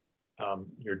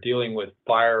you're dealing with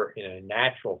fire in a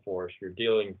natural forest. You're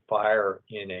dealing fire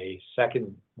in a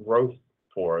second growth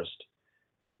forest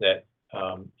that,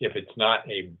 if it's not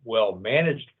a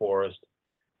well-managed forest,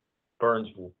 burns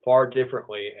far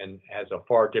differently and has a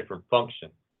far different function.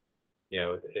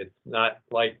 It's not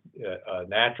like a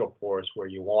natural forest where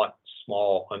you want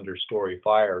small understory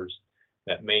fires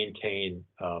that maintain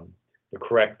the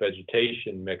correct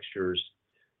vegetation mixtures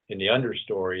in the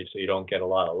understory, so you don't get a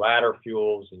lot of ladder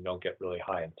fuels and you don't get really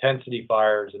high intensity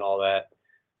fires and all that.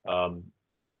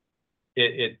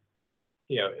 It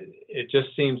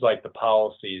just seems like the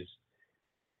policies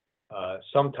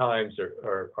sometimes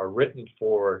are written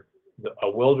for a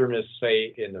wilderness,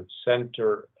 say in the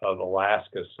center of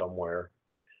Alaska somewhere,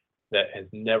 that has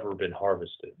never been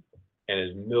harvested and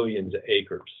is millions of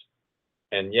acres.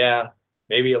 And yeah,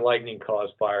 maybe a lightning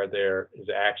caused fire there is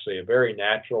actually a very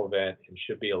natural event and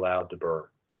should be allowed to burn.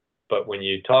 But when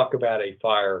you talk about a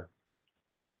fire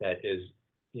that is,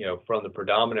 from the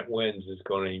predominant winds is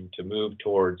going to move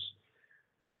towards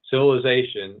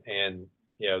civilization, and,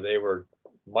 they were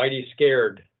mighty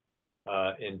scared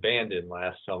in Bandon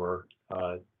last summer,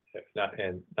 not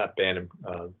Bandon,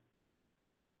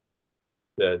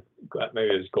 maybe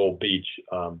it was Gold Beach,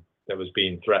 that was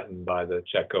being threatened by the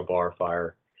Chetco Bar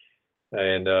fire,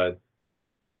 and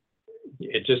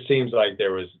it just seems like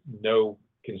there was no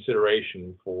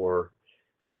consideration for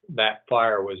that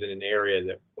fire was in an area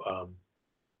that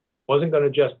wasn't going to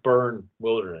just burn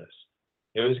wilderness.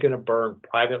 It was going to burn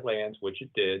private lands, which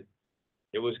it did.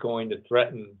 It was going to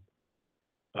threaten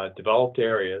developed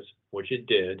areas, which it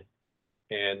did.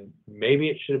 And maybe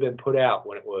it should have been put out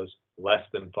when it was less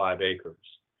than 5 acres,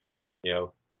 you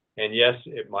know. And yes,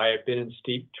 it might have been in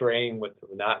steep terrain with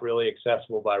not really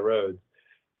accessible by roads.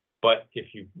 But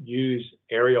if you use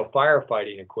aerial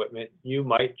firefighting equipment, you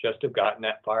might just have gotten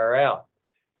that fire out.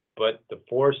 But the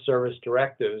Forest Service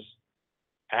directives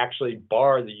actually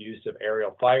bar the use of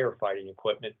aerial firefighting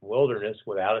equipment in wilderness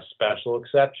without a special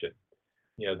exception.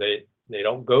 You know, they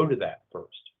don't go to that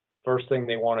first. First thing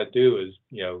they want to do is,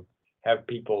 you know, have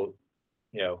people,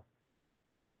 you know,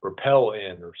 rappel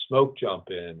in or smoke jump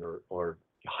in or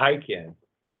hike in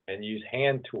and use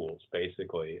hand tools,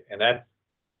 basically. And that's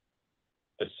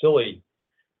a silly,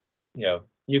 you know,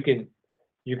 you can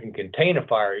contain a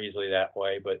fire easily that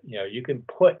way, but, you know, you can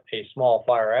put a small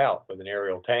fire out with an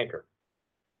aerial tanker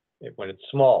when it's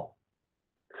small.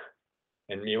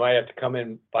 And you might have to come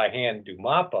in by hand and do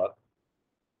mop up,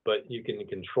 but you can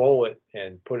control it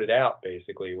and put it out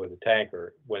basically with a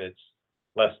tanker when it's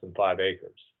less than 5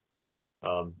 acres.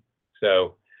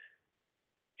 So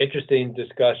interesting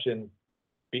discussion.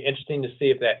 Be interesting to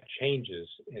see if that changes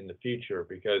in the future,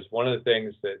 because one of the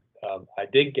things that I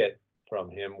did get from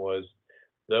him was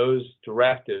those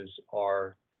directives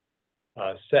are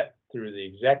set through the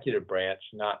executive branch,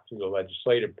 not through the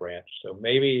legislative branch. So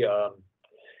maybe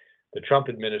the Trump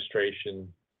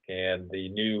administration and the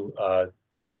new,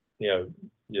 you know,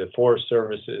 the Forest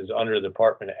Service is under the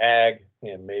Department of Ag,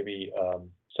 and maybe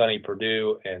Sonny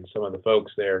Perdue and some of the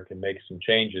folks there can make some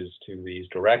changes to these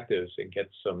directives and get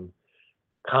some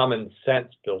common sense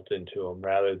built into them,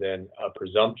 rather than a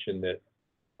presumption that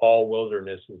all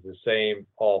wilderness is the same,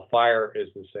 all fire is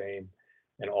the same,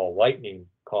 and all lightning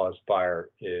caused fire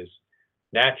is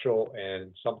natural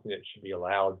and something that should be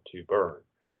allowed to burn.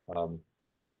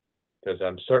 Because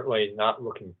I'm certainly not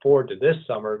looking forward to this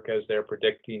summer, because they're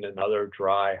predicting another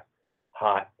dry,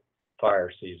 hot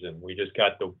fire season. We just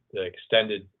got the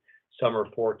extended summer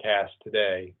forecast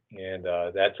today, and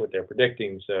that's what they're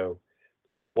predicting. So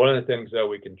one of the things, though,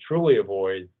 we can truly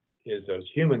avoid is those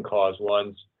human-caused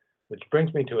ones, which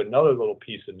brings me to another little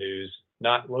piece of news,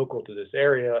 not local to this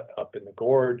area, up in the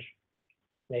gorge.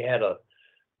 They had a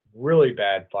really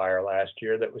bad fire last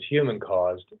year that was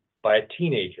human-caused by a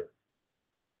teenager.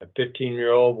 A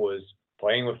 15-year-old was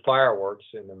playing with fireworks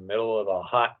in the middle of a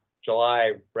hot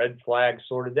July red flag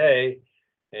sort of day,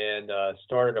 and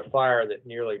started a fire that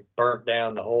nearly burnt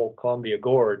down the whole Columbia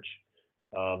Gorge,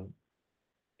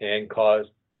 and cost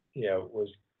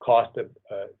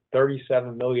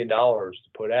 $37 million to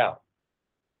put out.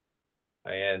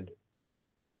 And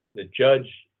the judge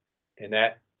in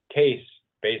that case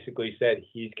basically said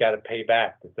he's got to pay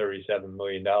back the $37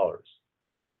 million,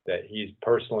 that he's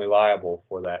personally liable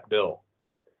for that bill.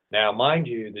 Now, mind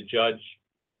you, the judge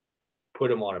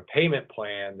put him on a payment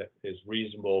plan that is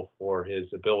reasonable for his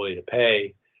ability to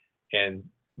pay, and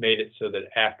made it so that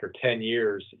after 10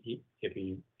 years, if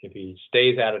he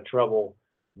stays out of trouble,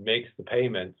 makes the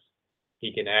payments,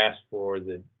 he can ask for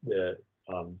the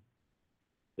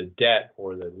debt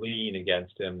or the lien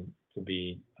against him to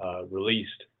be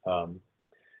released.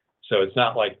 So it's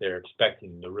not like they're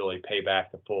expecting him to really pay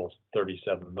back the full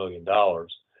 $37 million.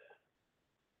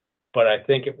 But I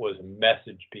think it was a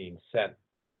message being sent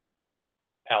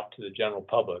out to the general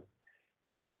public.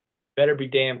 Better be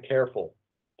damn careful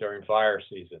during fire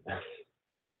season.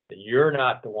 That you're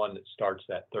not the one that starts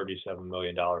that $37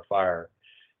 million fire,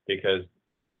 because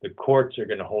the courts are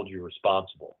going to hold you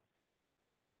responsible.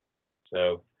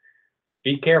 So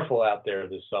be careful out there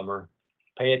this summer.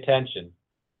 Pay attention.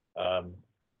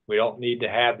 We don't need to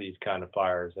have these kind of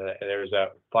fires. There's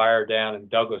a fire down in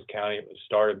Douglas County. It was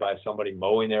started by somebody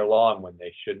mowing their lawn when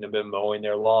they shouldn't have been mowing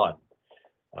their lawn.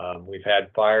 We've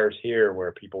had fires here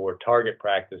where people were target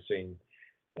practicing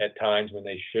at times when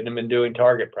they shouldn't have been doing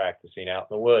target practicing out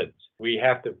in the woods. We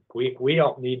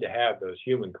don't need to have those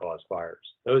human-caused fires.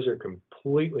 Those are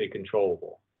completely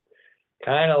controllable.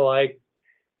 Kind of like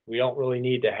we don't really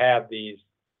need to have these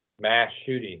mass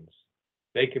shootings.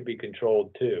 They could be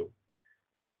controlled too.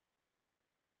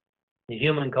 The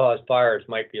human-caused fires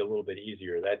might be a little bit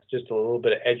easier. That's just a little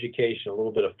bit of education, a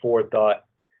little bit of forethought,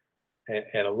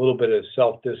 and a little bit of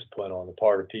self-discipline on the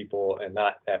part of people, and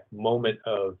not that moment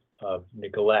of of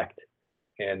neglect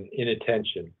and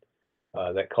inattention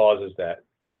that causes that.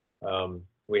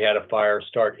 We had a fire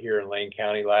start here in Lane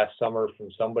County last summer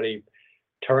from somebody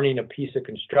turning a piece of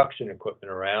construction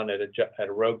equipment around at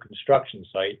a road construction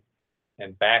site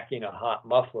and backing a hot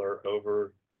muffler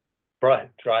over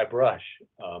dry brush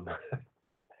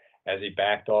as he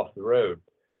backed off the road.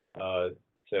 So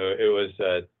it was,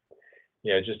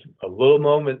 just a little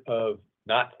moment of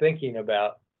not thinking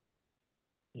about,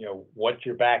 what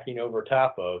you're backing over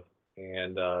top of,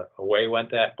 and away went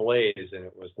that blaze. And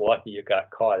it was lucky it got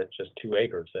caught at just 2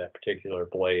 acres. That particular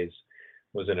blaze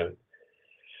was in an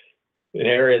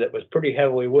area that was pretty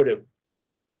heavily wooded,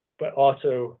 but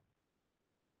also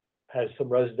has some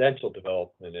residential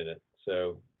development in it.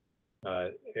 So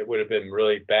it would have been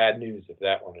really bad news if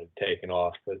that one had taken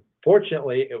off. But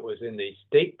fortunately, it was in the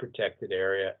state protected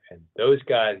area, and those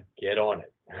guys get on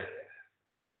it.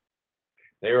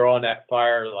 They were on that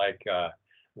fire like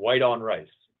white on rice.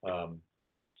 So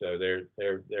they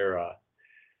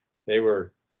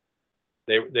were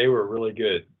really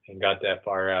good and got that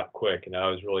fire out quick. And I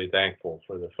was really thankful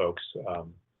for the folks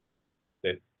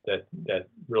that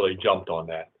really jumped on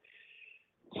that.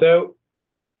 So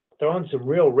throwing some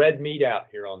real red meat out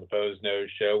here on the Boze Noze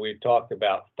Show. We've talked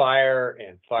about fire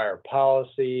and fire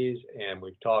policies, and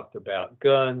we've talked about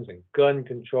guns and gun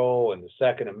control and the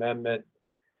Second Amendment.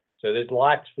 So there's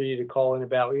lots for you to call in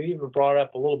about. We even brought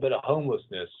up a little bit of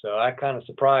homelessness. So I'm kind of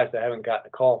surprised I haven't gotten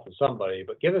a call from somebody,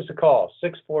 but give us a call,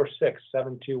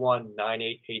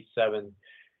 646-721-9887.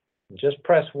 Just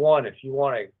press 1 if you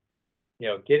want to,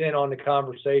 get in on the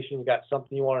conversation. You got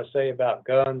something you want to say about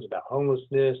guns, about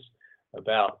homelessness,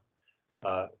 about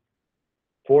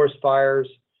forest fires.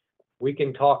 We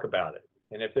can talk about it.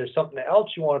 And if there's something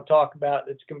else you want to talk about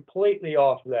that's completely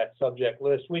off of that subject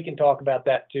list, we can talk about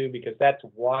that too, because that's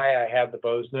why I have the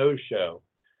Boze Noze Show,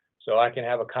 so I can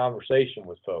have a conversation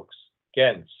with folks.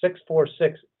 Again,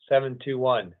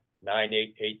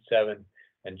 646-721-9887,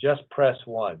 and just press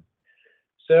 1.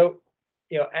 So,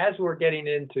 as we're getting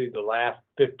into the last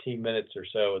 15 minutes or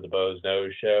so of the Boze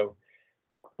Noze Show,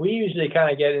 we usually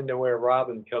kind of get into where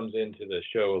Robin comes into the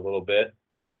show a little bit.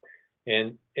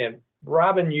 And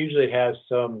Robin usually has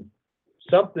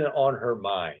something on her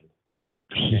mind.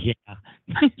 Yeah.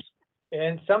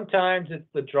 And sometimes it's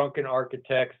the drunken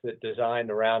architects that designed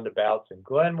the roundabouts in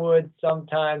Glenwood.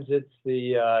 Sometimes it's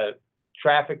the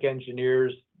traffic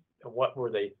engineers. What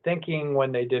were they thinking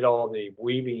when they did all the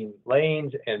weaving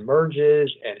lanes and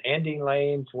merges and ending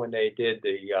lanes when they did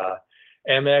the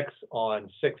MX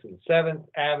on 6th and 7th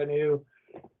Avenue?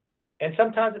 And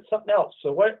sometimes it's something else.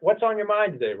 So what's on your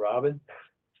mind today, Robin?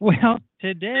 Well,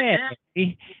 today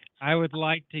I would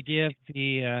like to give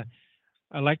the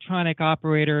electronic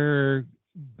operator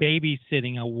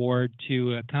babysitting award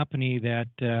to a company that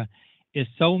is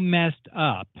so messed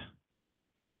up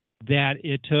that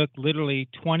it took literally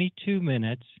 22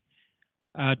 minutes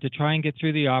to try and get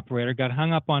through the operator, got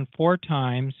hung up on 4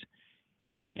 times,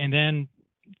 and then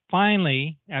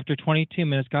finally, after 22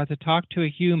 minutes, got to talk to a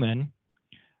human.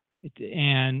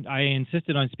 And I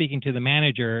insisted on speaking to the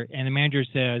manager, and the manager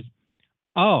says,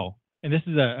 "Oh," and this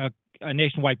is a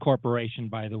nationwide corporation,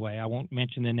 by the way. I won't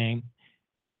mention the name,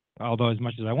 although as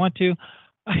much as I want to,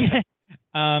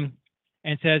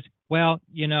 and says, "Well,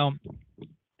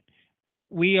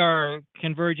 we are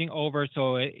converging over,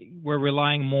 so we're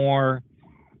relying more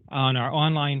on our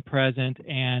online presence,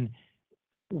 and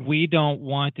we don't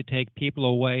want to take people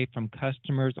away from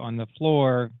customers on the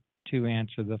floor to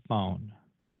answer the phone."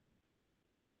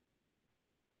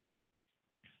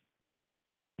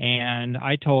 And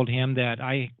I told him that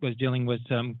I was dealing with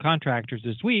some contractors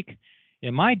this week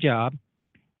in my job,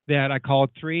 that I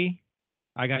called 3.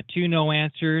 I got 2 no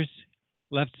answers,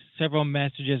 left several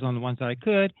messages on the ones that I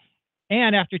could.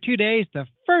 And after 2 days, the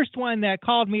first one that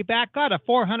called me back got a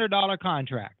 $400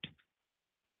 contract.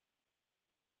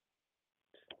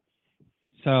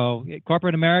 So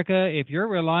corporate America, if you're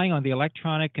relying on the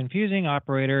electronic confusing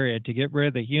operator to get rid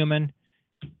of the human,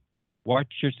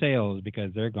 watch your sales,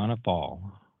 because they're going to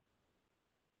fall.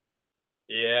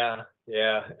 Yeah.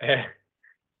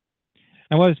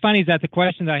 And what was funny is that the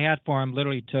questions I had for him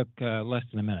literally took less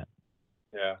than a minute.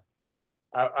 Yeah.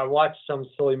 I watched some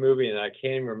silly movie, and I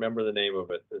can't even remember the name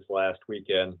of it this last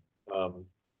weekend,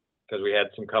 because we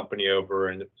had some company over,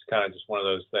 and it was kind of just one of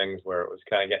those things where it was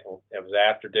kind of it was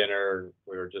after dinner, and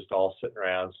we were just all sitting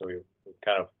around, so we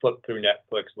kind of flipped through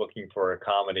Netflix looking for a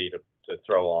comedy to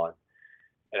throw on.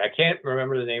 And I can't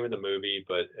remember the name of the movie,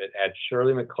 but it had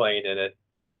Shirley MacLaine in it,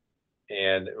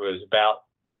 and it was about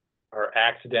her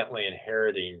accidentally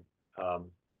inheriting $5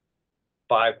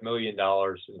 million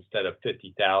instead of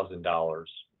 $50,000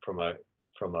 from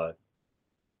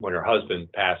when her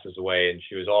husband passes away, and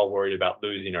she was all worried about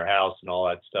losing her house and all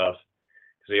that stuff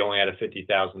because they only had a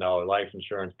 $50,000 life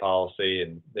insurance policy,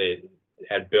 and they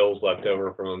had bills left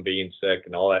over from him being sick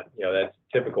and all that. That's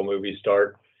typical movie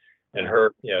start. And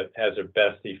her, has her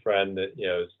bestie friend that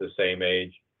is the same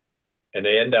age, and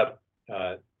they end up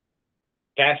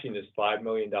cashing this $5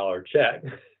 million check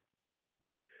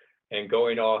and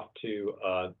going off to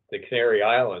the Canary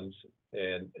Islands,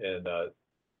 and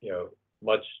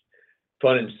much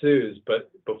fun ensues. But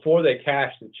before they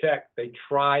cash the check, they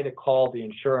try to call the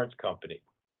insurance company.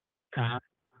 Uh-huh.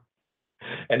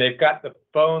 And they've got the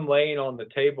phone laying on the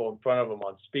table in front of them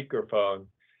on speakerphone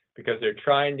because they're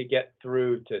trying to get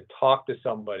through to talk to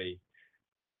somebody.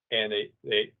 And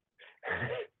they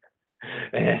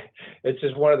it's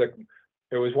just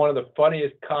it was one of the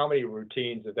funniest comedy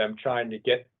routines of them trying to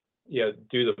get, do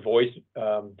the voice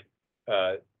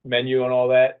menu and all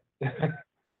that.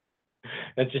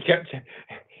 And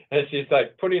she's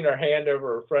like putting her hand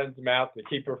over her friend's mouth to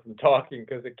keep her from talking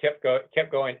because it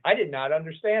kept going. I did not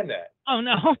understand that. Oh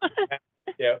no.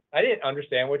 I didn't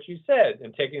understand what you said,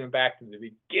 and taking them back to the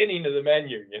beginning of the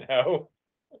menu. Oh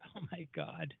my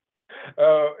God.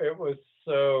 Oh, it was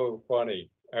so funny.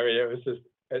 I mean, it was just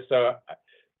so.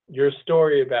 Your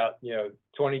story about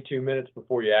 22 minutes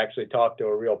before you actually talk to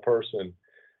a real person.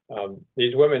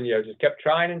 These women, just kept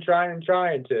trying to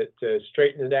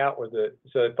straighten it out with it.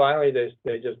 So finally,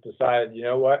 they just decided, you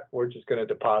know what, we're just going to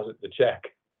deposit the check.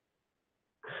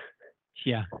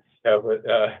 Yeah. But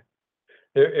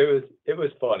it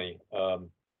was funny.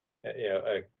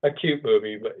 A cute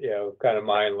movie, but kind of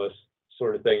mindless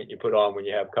sort of thing that you put on when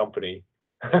you have company.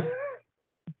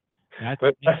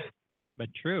 But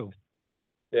true.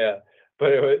 Yeah.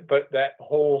 But that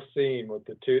whole scene with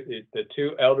the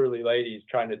two elderly ladies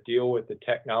trying to deal with the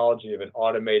technology of an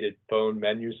automated phone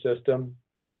menu system.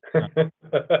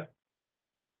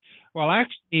 Well,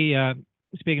 actually,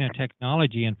 speaking of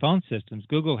technology and phone systems,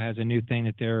 Google has a new thing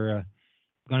that they're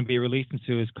going to be releasing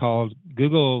soon. Is called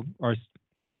Google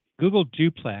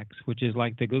Duplex, which is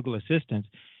like the Google Assistant.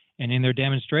 And in their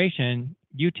demonstration,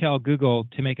 you tell Google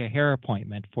to make a hair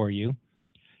appointment for you,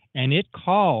 and it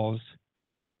calls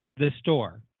the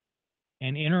store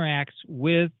and interacts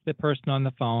with the person on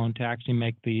the phone to actually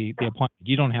make the appointment.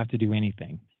 You don't have to do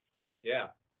anything. Yeah.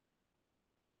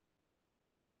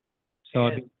 So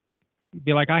it'd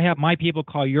be like, I have my people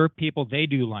call your people, they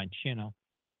do lunch,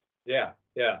 Yeah.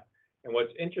 And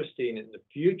what's interesting, in the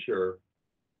future,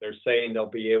 they're saying they'll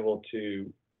be able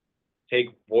to take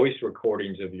voice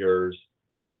recordings of yours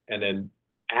and then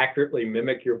accurately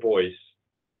mimic your voice.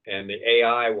 And the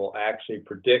AI will actually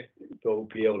they'll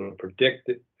be able to predict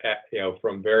it,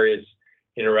 from various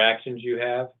interactions you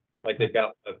have. Like they've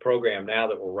got a program now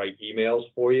that will write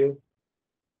emails for you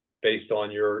based on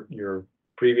your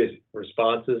previous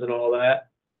responses and all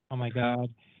that. Oh my God.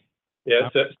 Yeah.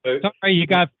 So sorry, you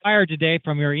got fired today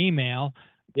from your email.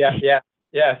 Yeah.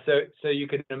 So you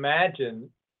can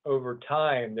imagine over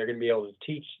time, they're going to be able to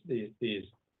teach these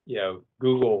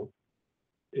Google,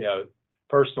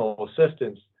 personal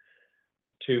assistants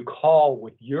to call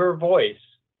with your voice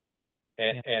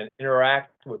and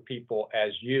interact with people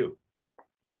as you.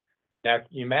 Now, can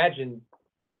you imagine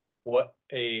what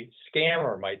a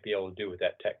scammer might be able to do with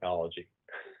that technology?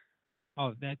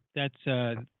 Oh, that's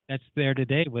there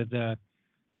today with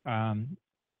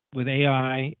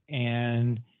AI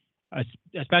and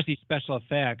especially special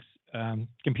effects,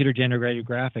 computer generated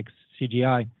graphics,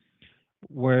 CGI,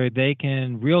 where they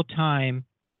can real time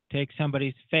take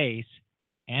somebody's face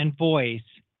and voice,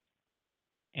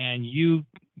 and you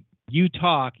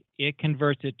talk, it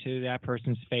converts it to that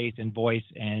person's face and voice,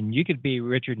 and you could be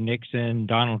Richard Nixon,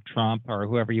 Donald Trump, or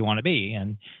whoever you want to be,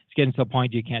 and it's getting to the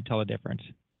point you can't tell the difference.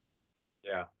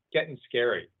 Yeah, getting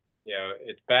scary.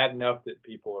 It's bad enough that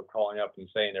people are calling up and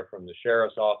saying they're from the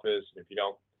sheriff's office, and if you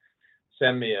don't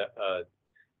send me a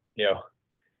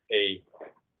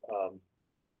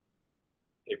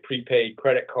prepaid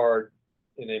credit card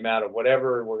in the amount of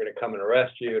whatever, we're going to come and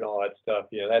arrest you and all that stuff.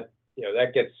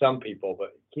 That gets some people,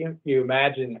 but can you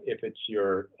imagine if it's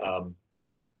your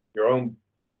own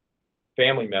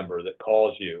family member that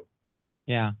calls you?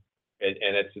 Yeah.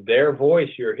 And it's their voice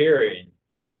you're hearing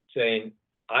saying,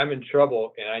 I'm in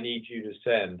trouble and I need you to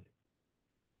send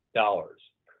dollars.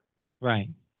 Right.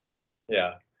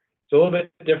 Yeah. It's a little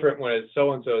bit different when it's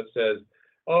so-and-so. It says,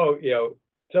 oh,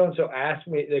 so-and-so asked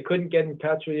me, they couldn't get in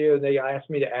touch with you and they asked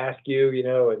me to ask you,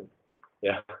 and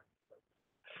yeah.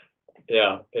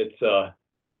 Yeah, it's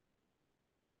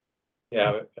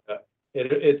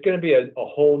it's going to be a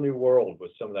whole new world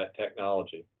with some of that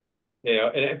technology.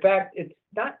 And in fact, it's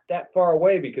not that far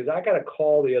away, because I got a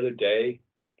call the other day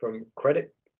from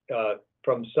credit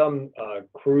from some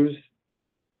cruise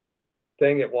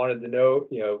thing that wanted to know,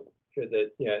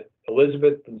 that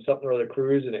Elizabeth and something or other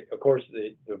cruise, and of course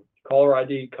the caller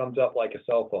ID comes up like a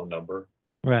cell phone number.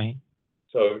 Right.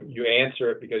 So you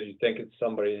answer it because you think it's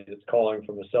somebody that's calling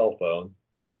from a cell phone.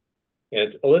 And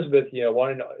it's Elizabeth,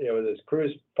 wanting to, this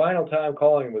cruise, final time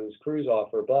calling with this cruise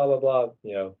offer, blah, blah, blah,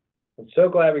 I'm so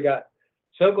glad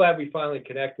we finally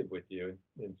connected with you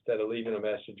instead of leaving a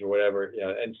message or whatever,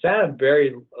 and sounded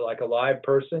very like a live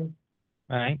person.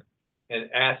 Right. And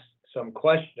asked some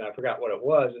question. I forgot what it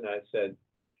was. And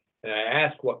I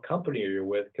asked what company are you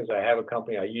with? Because I have a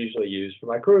company I usually use for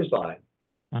my cruise line.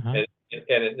 Uh-huh.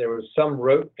 And there was some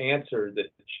rote answer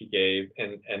that she gave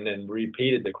and then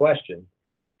repeated the question.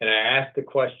 And I asked the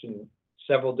question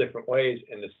several different ways,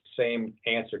 and the same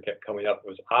answer kept coming up. It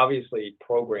was obviously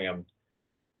programmed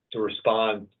to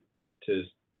respond to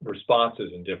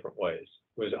responses in different ways.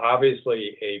 It was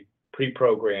obviously a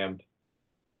pre-programmed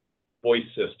voice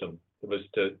system. It was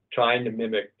trying to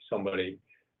mimic somebody.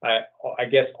 I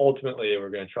guess ultimately they were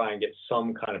going to try and get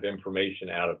some kind of information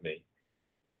out of me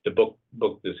to book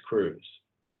this cruise,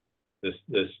 this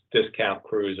discount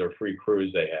cruise or free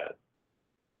cruise they had.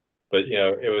 But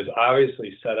it was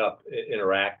obviously set up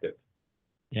interactive,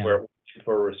 where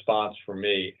for a response from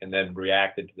me and then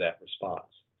reacted to that response.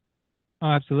 Oh,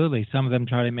 absolutely. Some of them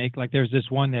try to make, like, there's this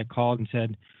one that called and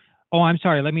said, "Oh, I'm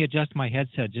sorry, let me adjust my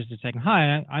headset just a second.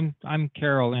 Hi, I'm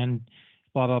Carol," and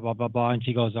blah blah blah blah blah, and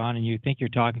she goes on, and you think you're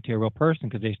talking to a real person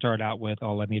because they start out with,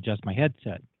 "Oh, let me adjust my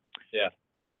headset." Yeah.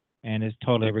 And it's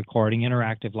totally recording,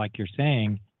 interactive, like you're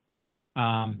saying.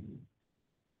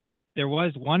 There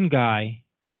was one guy,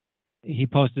 he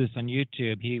posted this on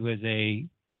YouTube. He was a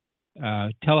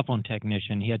telephone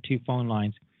technician. He had 2 phone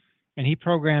lines, and he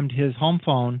programmed his home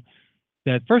phone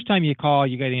that first time you call,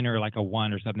 you got to enter like a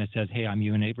 1 or something that says, "Hey, I'm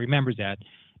you," and it remembers that.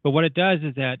 But what it does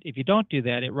is that if you don't do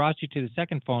that, it routes you to the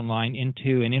second phone line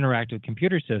into an interactive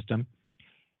computer system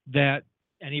and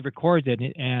he records it.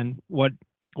 And what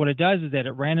it does is that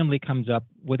it randomly comes up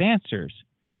with answers.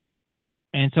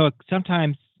 And so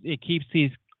sometimes it keeps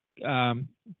these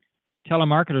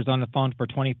telemarketers on the phone for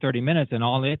 20, 30 minutes, and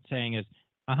all it's saying is,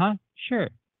 "Sure,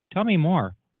 tell me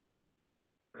more."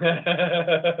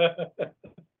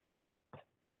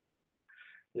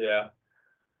 Yeah.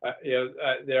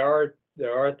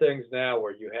 There are things now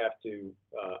where you have to,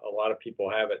 a lot of people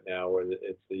have it now where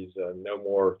it's these no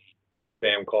more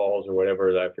spam calls or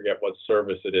whatever. I forget what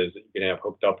service it is that you can have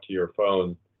hooked up to your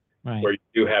phone, Right. where you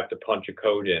do have to punch a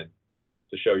code in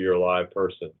to show you're a live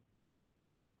person.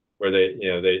 Where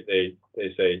they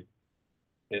say,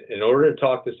 in order to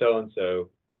talk to so-and-so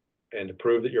and to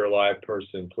prove that you're a live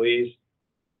person, please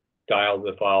dial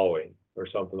the following or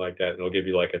something like that. And it'll give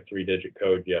you like a 3-digit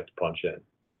code you have to punch in.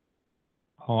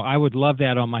 Oh, I would love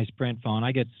that on my Sprint phone.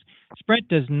 Sprint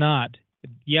does not.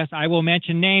 Yes, I will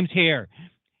mention names here.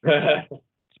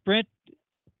 Sprint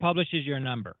publishes your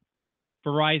number.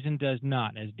 Verizon does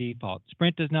not as default.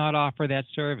 Sprint does not offer that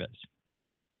service.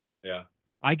 Yeah.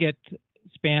 I get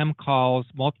spam calls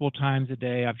multiple times a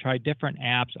day. I've tried different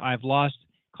apps. I've lost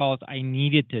calls I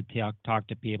needed to talk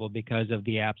to people because of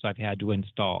the apps I've had to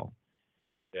install.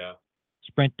 Yeah.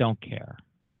 Sprint don't care.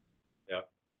 Yeah.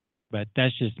 But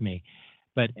that's just me.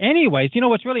 But anyways,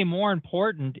 what's really more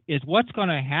important is what's going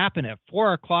to happen at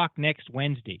 4 o'clock next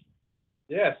Wednesday.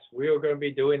 Yes, we are going to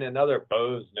be doing another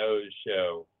Boze Noze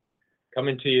show,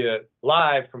 coming to you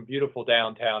live from beautiful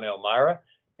downtown Elmira.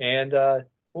 And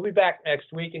we'll be back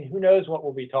next week. And who knows what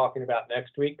we'll be talking about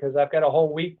next week, because I've got a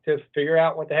whole week to figure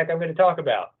out what the heck I'm going to talk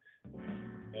about.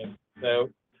 And so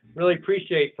really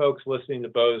appreciate folks listening to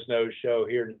Boze Noze show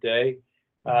here today.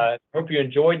 Hope you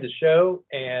enjoyed the show,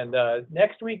 and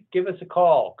next week give us a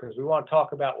call because we want to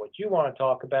talk about what you want to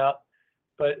talk about.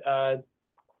 But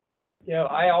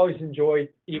I always enjoy,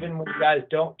 even when you guys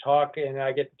don't talk and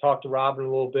I get to talk to Robin a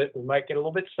little bit, we might get a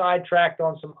little bit sidetracked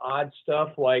on some odd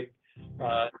stuff like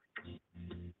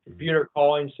computer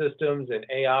calling systems and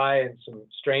AI and some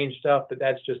strange stuff, but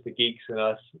that's just the geeks in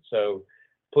us. So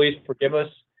please forgive us,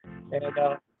 and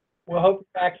we'll hope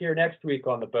you're back here next week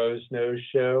on the Boze Noze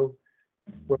show,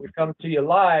 where we come to you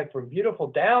live from beautiful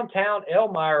downtown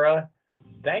Elmira.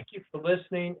 Thank you for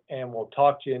listening, and we'll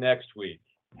talk to you next week.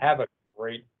 Have a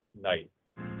great night.